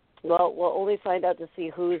 Well, we'll only find out to see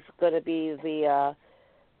who's going to be the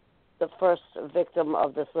the first victim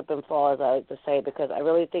of the slip and fall, as I like to say, because I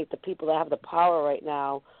really think the people that have the power right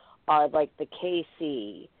now are like the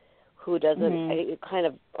KC, who doesn't kind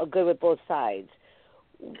of are good with both sides.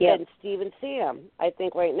 Yep. And Steve and Sam. I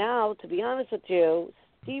think right now, to be honest with you,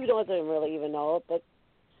 Steve doesn't really even know it, but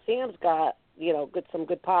Sam's got, some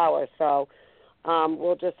good power. So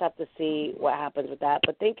we'll just have to see what happens with that.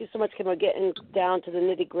 But thank you so much, Kim. We're getting down to the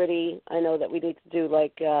nitty-gritty. I know that we need to do,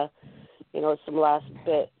 some last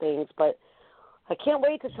bit things. But I can't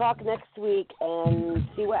wait to talk next week and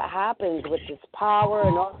see what happens with this power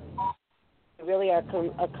and all. We really are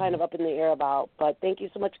kind of up in the air about. But thank you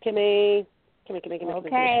so much, Kimmy. Kimmy.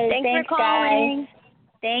 Okay, thanks for calling. Guys.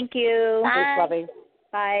 Thank you. Bye. Thanks, Bobby.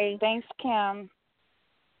 Bye. Thanks, Kim.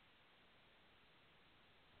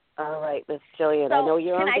 All right, Miss Jillian. So, I know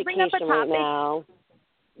you're on can I bring up a vacation right topic? now.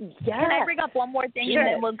 Yeah. Can I bring up one more thing and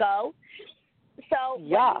then we'll go? So, what do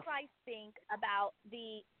you guys think about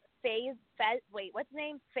the what's his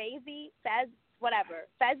name? Fezzi?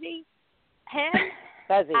 Him?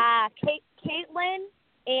 Fezzi. Caitlyn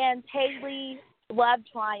and Haley love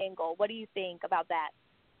triangle. What do you think about that?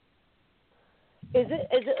 Is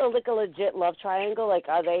it like a legit love triangle? Like,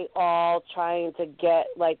 are they all trying to get,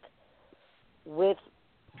 with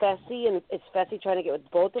Fessy, and is Fessy trying to get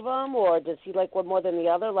with both of them, or does he like one more than the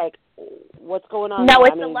other? Like, what's going on? No,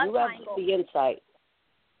 it's a love you triangle. Have the insight.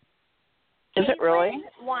 Is it really?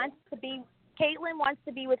 Caitlyn wants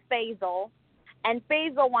to be with Faisal, and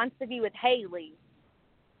Faisal wants to be with Haley.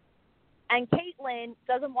 And Caitlyn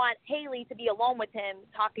doesn't want Haley to be alone with him,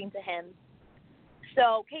 talking to him.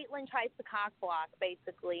 So Caitlyn tries to cock block,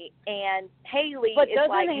 basically, and Haley is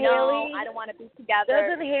like, no, I don't want to be together.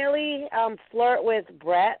 Doesn't Haley flirt with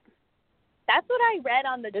Brett? That's what I read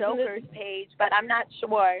on the Joker's page, but I'm not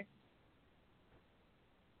sure.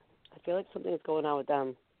 I feel like something's going on with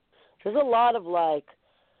them. There's a lot of,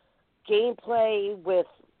 gameplay with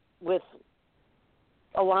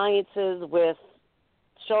alliances, with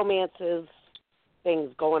showmances,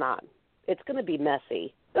 things going on. It's going to be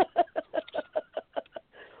messy.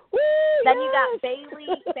 Woo, then you got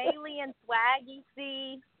Bailey and Swaggy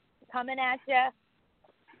C coming at you.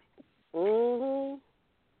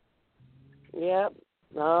 Yep.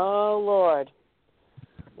 Oh Lord.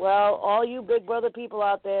 Well, all you Big Brother people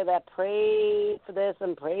out there that prayed for this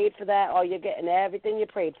and prayed for that, you're getting everything you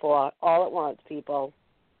prayed for all at once, people.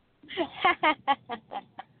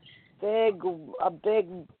 A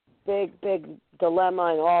big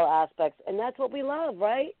dilemma in all aspects, and that's what we love,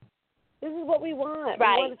 right? This is what we want.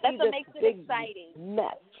 Right. We want to That's see what this makes it big exciting.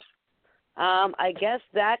 Mess. I guess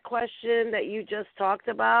that question that you just talked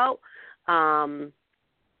about,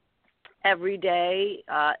 every day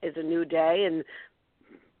is a new day, and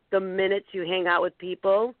the minutes you hang out with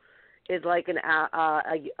people is like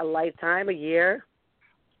a lifetime, a year.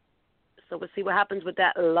 So we'll see what happens with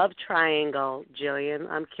that love triangle, Jillian.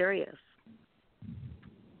 I'm curious.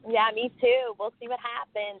 Yeah, me too. We'll see what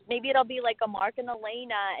happens. Maybe it'll be like a Mark and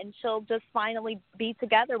Elena, and she'll just finally be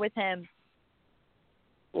together with him.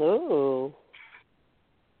 Ooh.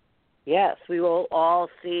 Yes, we will all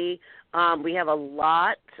see. We have a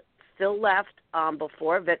lot still left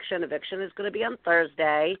before eviction. Eviction is going to be on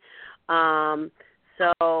Thursday.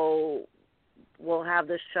 So we'll have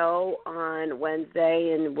the show on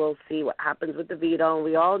Wednesday, and we'll see what happens with the veto.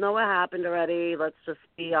 We all know what happened already. Let's just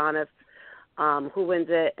be honest. Who wins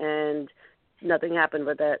it, and nothing happened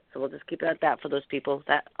with it. So we'll just keep it at that for those people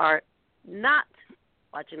that are not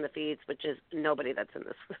watching the feeds, which is nobody that's in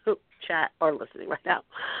this chat or listening right now.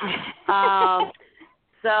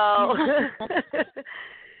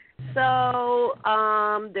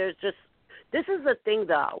 There's just, this is the thing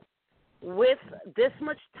though, with this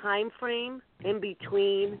much time frame in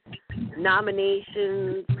between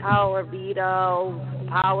nominations, power veto,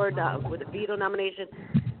 with a veto nomination,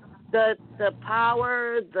 the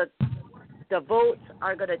power, the votes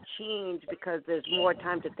are going to change because there's more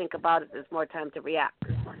time to think about it. There's more time to react.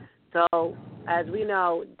 So, as we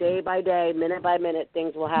know, day by day, minute by minute,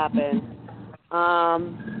 things will happen.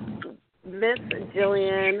 Miss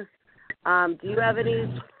Jillian, do you have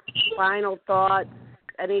any final thoughts,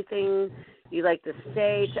 anything you'd like to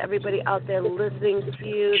say to everybody out there listening to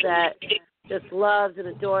you that just loves and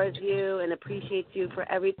adores you and appreciates you for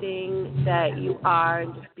everything that you are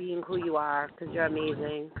and just being who you are, because you're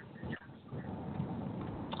amazing?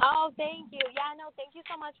 Oh, thank you. Yeah, no, thank you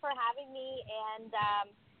so much for having me. And,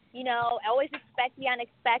 always expect the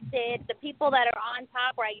unexpected. The people that are on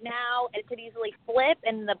top right now, it could easily flip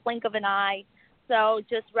in the blink of an eye. So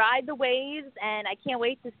just ride the waves, and I can't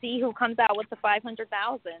wait to see who comes out with the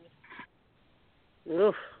 500,000.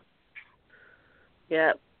 Oof.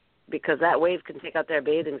 Yeah. because that wave can take out their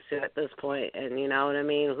bathing suit at this point, and you know what I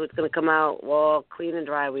mean? Who's going to come out, well, clean and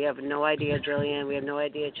dry? We have no idea, Jillian. We have no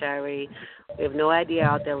idea, Cherry. We have no idea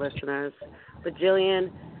out there, listeners. But,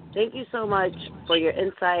 Jillian, thank you so much for your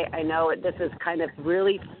insight. I know this is kind of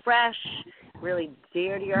really fresh, really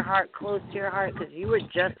dear to your heart, close to your heart, because you were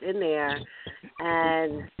just in there.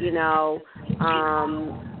 And, you know,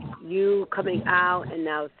 you coming out and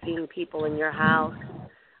now seeing people in your house,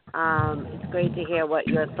 it's great to hear what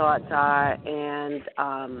your thoughts are. And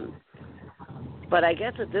but I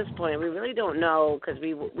guess at this point we really don't know, because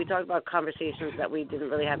we talked about conversations that we didn't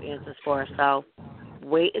really have answers for. So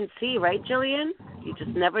wait and see, right, Jillian? You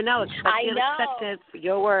just never know. Expect the unexpected.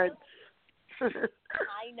 Your words.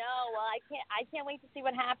 I know. Well, I can't wait to see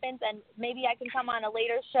what happens, and maybe I can come on a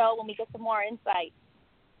later show when we get some more insight.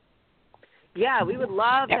 Yeah, we would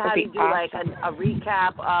love to have you do awesome. like a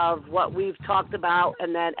recap of what we've talked about,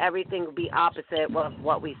 and then everything will be opposite of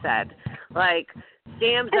what we said. Like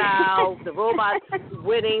Sam's out, the robots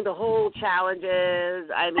winning the whole challenges.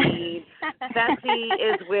 I mean, Fessy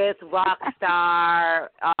is with Rockstar.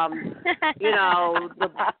 You know,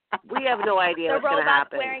 we have no idea what's going to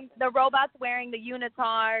happen. The robots wearing the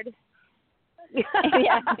unitard.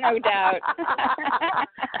 Yeah, no doubt.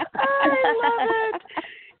 I love it.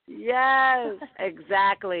 Yes,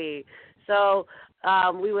 exactly. So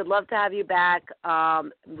we would love to have you back.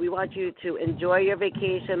 We want you to enjoy your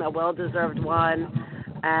vacation, a well-deserved one,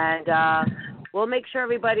 and we'll make sure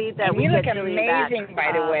everybody that we get Jillian back. You look amazing,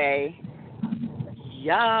 by the way.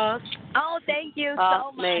 Yes. Oh, thank you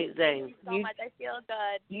so much. Amazing. Thank you so much. I feel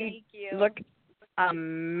good. Thank you. Look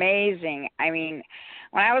amazing. I mean,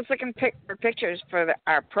 when I was looking for pictures for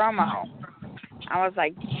our promo, I was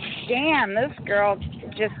like, damn, this girl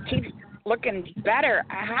just keeps looking better.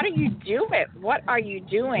 How do you do it? What are you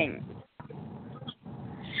doing?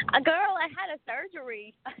 Girl, I had a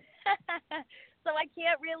surgery. So I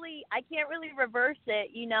can't really reverse it,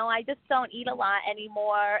 you know. I just don't eat a lot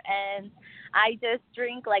anymore, and I just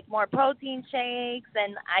drink like more protein shakes,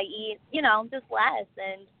 and I eat, you know, just less,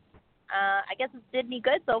 and I guess it did me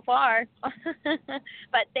good so far.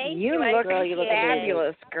 But thank you. You look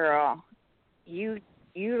fabulous, girl. You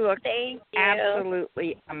look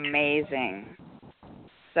absolutely amazing.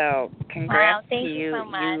 So congrats to you. You so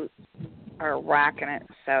much. You are rocking it.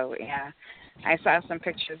 So yeah, I saw some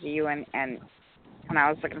pictures of you, and when I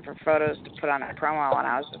was looking for photos to put on a promo, and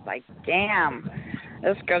I was just like, damn,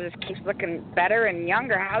 this girl just keeps looking better and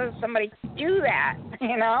younger. How does somebody do that?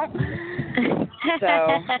 You know. So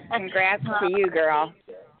congrats to you, girl.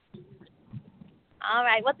 All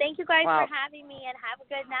right. Well, thank you guys for having me, and have a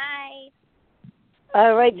good night.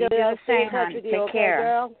 All right, you Jillian. Do the same, hon. Take okay, care.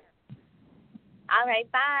 Girl? All right.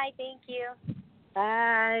 Bye. Thank you.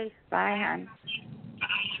 Bye. Bye, hon.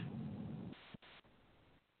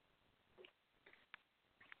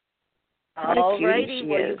 All righty.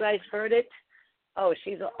 Well, you guys heard it. Oh,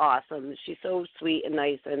 she's awesome. She's so sweet and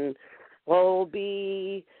nice, and we'll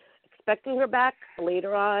be expecting her back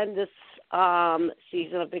later on this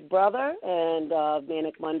season of Big Brother and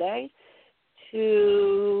Manic Monday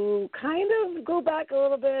to kind of go back a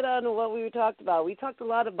little bit on what we talked about. We talked a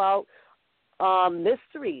lot about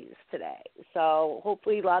mysteries today. So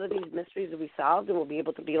hopefully a lot of these mysteries will be solved, and we'll be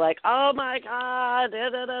able to be like, oh, my God,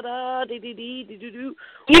 da-da-da-da, dee-dee-dee-dee-doo-doo.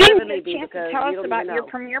 You didn't get a chance to tell us about your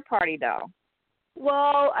premiere party, though.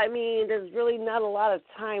 Well, I mean, there's really not a lot of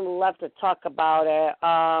time left to talk about it.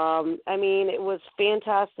 I mean, it was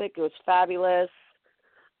fantastic. It was fabulous.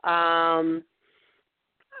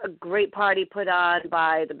 A great party put on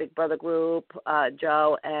by the Big Brother group,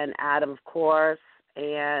 Joe and Adam, of course,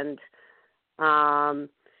 and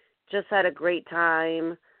just had a great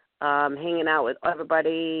time hanging out with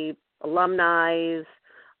everybody, alumni,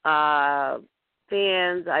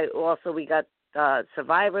 fans. We got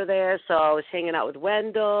Survivor there, so I was hanging out with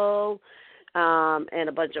Wendell and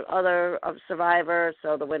a bunch of other Survivors.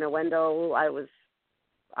 So the winner, Wendell, I was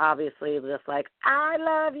obviously just like, I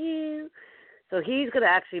love you. So he's going to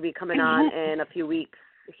actually be coming on in a few weeks.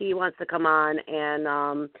 He wants to come on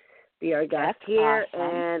and be our guest here.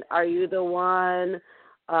 Awesome. And Are You the One?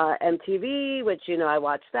 MTV, which, you know, I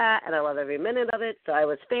watched that, and I love every minute of it. So I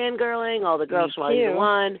was fangirling. All the girls from Are You the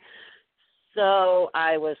One? So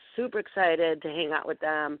I was super excited to hang out with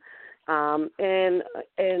them. And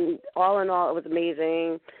all in all, it was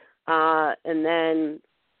amazing. And then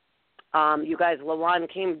you guys, LaJuan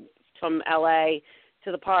came from L.A.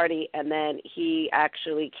 to the party, and then he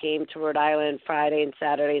actually came to Rhode Island Friday and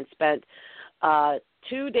Saturday and spent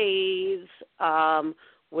 2 days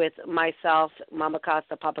with myself, Mama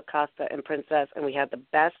Costa, Papa Costa, and Princess, and we had the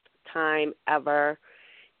best time ever.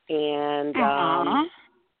 And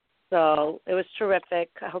So it was terrific.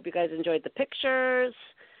 I hope you guys enjoyed the pictures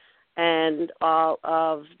and all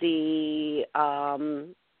of the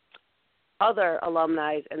other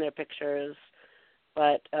alumni and their pictures.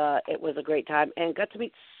 But it was a great time and got to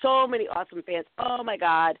meet so many awesome fans. Oh, my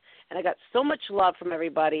God. And I got so much love from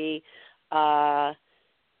everybody that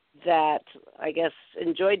I guess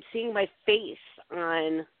enjoyed seeing my face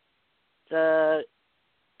on the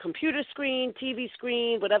computer screen, TV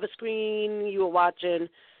screen, whatever screen you were watching.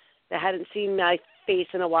 That hadn't seen my face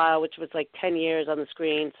in a while, which was like 10 years on the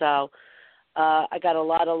screen. So I got a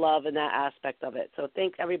lot of love in that aspect of it. So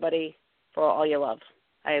thanks, everybody, for all your love.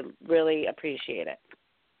 I really appreciate it.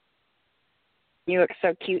 You look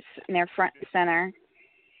so cute sitting there front and center.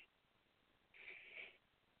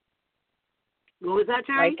 What was that,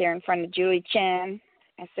 Terry? Right there in front of Julie Chen.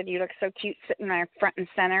 I said you look so cute sitting there front and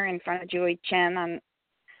center in front of Julie Chen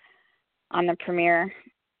on the premiere.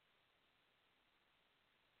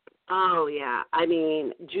 Oh, yeah. I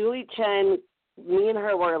mean, Julie Chen, me and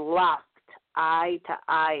her were locked eye to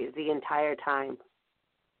eye the entire time.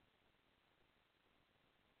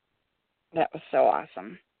 That was so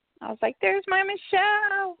awesome. I was like, there's my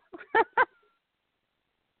Michelle.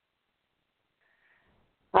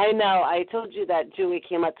 I know. I told you that Julie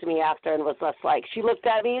came up to me after and was just like, she looked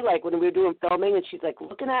at me, like, when we were doing filming, and she's, like,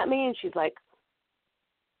 looking at me, and she's like,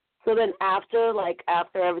 so then after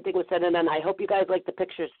everything was said and done, I hope you guys like the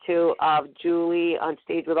pictures, too, of Julie on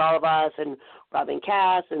stage with all of us and Robin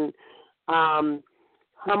Cass and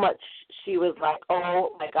how much she was like,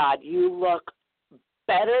 oh, my God, you look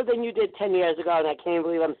better than you did 10 years ago, and I can't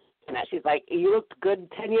believe I'm saying that. She's like, you looked good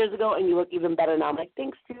 10 years ago, and you look even better now. I'm like,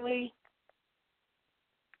 thanks, Julie.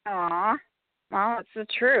 Aw. Well, it's the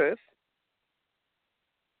truth.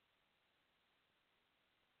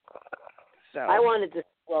 So I wanted to,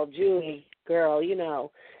 well, Julie, girl, you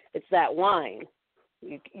know, it's that wine.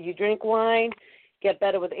 You drink wine, get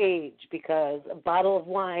better with age, because a bottle of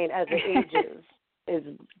wine as it ages is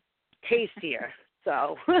tastier.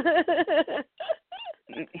 So.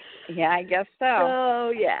 Yeah, I guess so. So,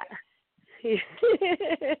 yeah.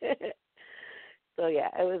 So, yeah,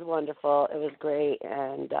 it was wonderful. It was great.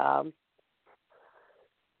 And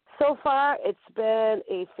so far, it's been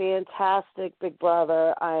a fantastic Big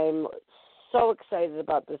Brother. I'm so excited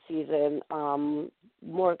about the season,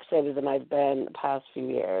 more excited than I've been the past few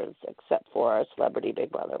years, except for Celebrity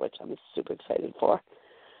Big Brother, which I'm super excited for.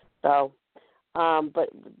 So, but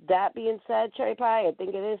that being said, Cherry Pie, I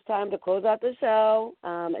think it is time to close out the show.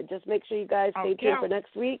 And just make sure you guys stay tuned for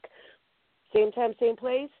next week. Same time, same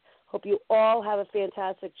place. Hope you all have a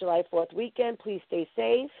fantastic July 4th weekend. Please stay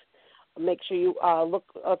safe. Make sure you look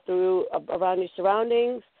around your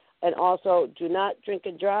surroundings. And also, do not drink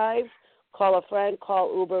and drive. Call a friend,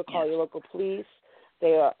 call Uber, call your local police.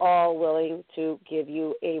 They are all willing to give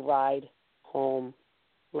you a ride home.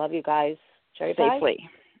 Love you guys. Cherry Pie? Safely.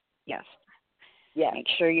 Yes. Yes. Make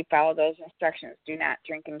sure you follow those instructions. Do not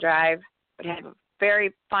drink and drive, but have a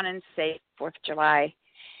very fun and safe 4th of July.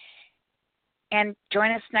 And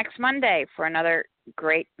join us next Monday for another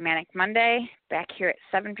great Manic Monday back here at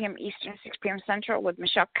 7 p.m. Eastern, 6 p.m. Central with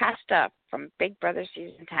Michelle Costa from Big Brother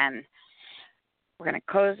Season 10. We're going to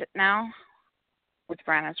close it now with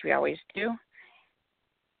Ron, as we always do.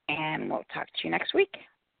 And we'll talk to you next week.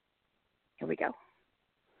 Here we go.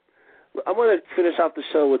 I want to finish off the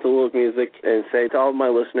show with a little music and say to all of my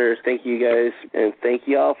listeners, thank you guys, and thank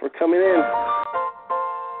you all for coming in.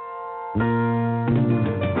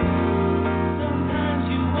 Sometimes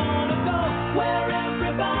you want to go where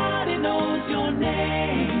everybody knows your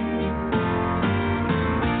name,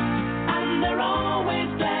 and they're always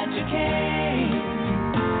glad you came.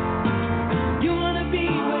 You want to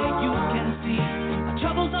be where you can see our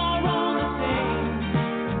troubles are all the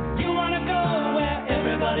same. You want to go where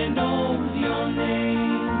everybody knows your name.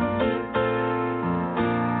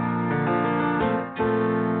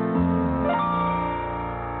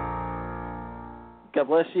 God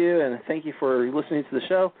bless you, and thank you for listening to the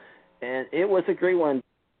show. And it was a great one.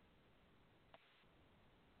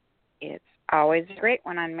 It's always a great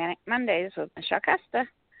one on Manic Mondays with Michelle Costa.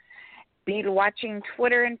 Be watching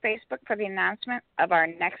Twitter and Facebook for the announcement of our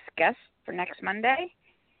next guest for next Monday.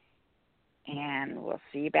 And we'll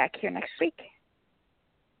see you back here next week.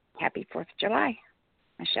 Happy 4th of July.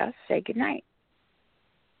 Michelle, say good night.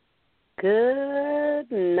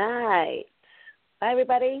 Good night. Bye,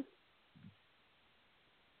 everybody.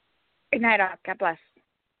 Good night, all. God bless.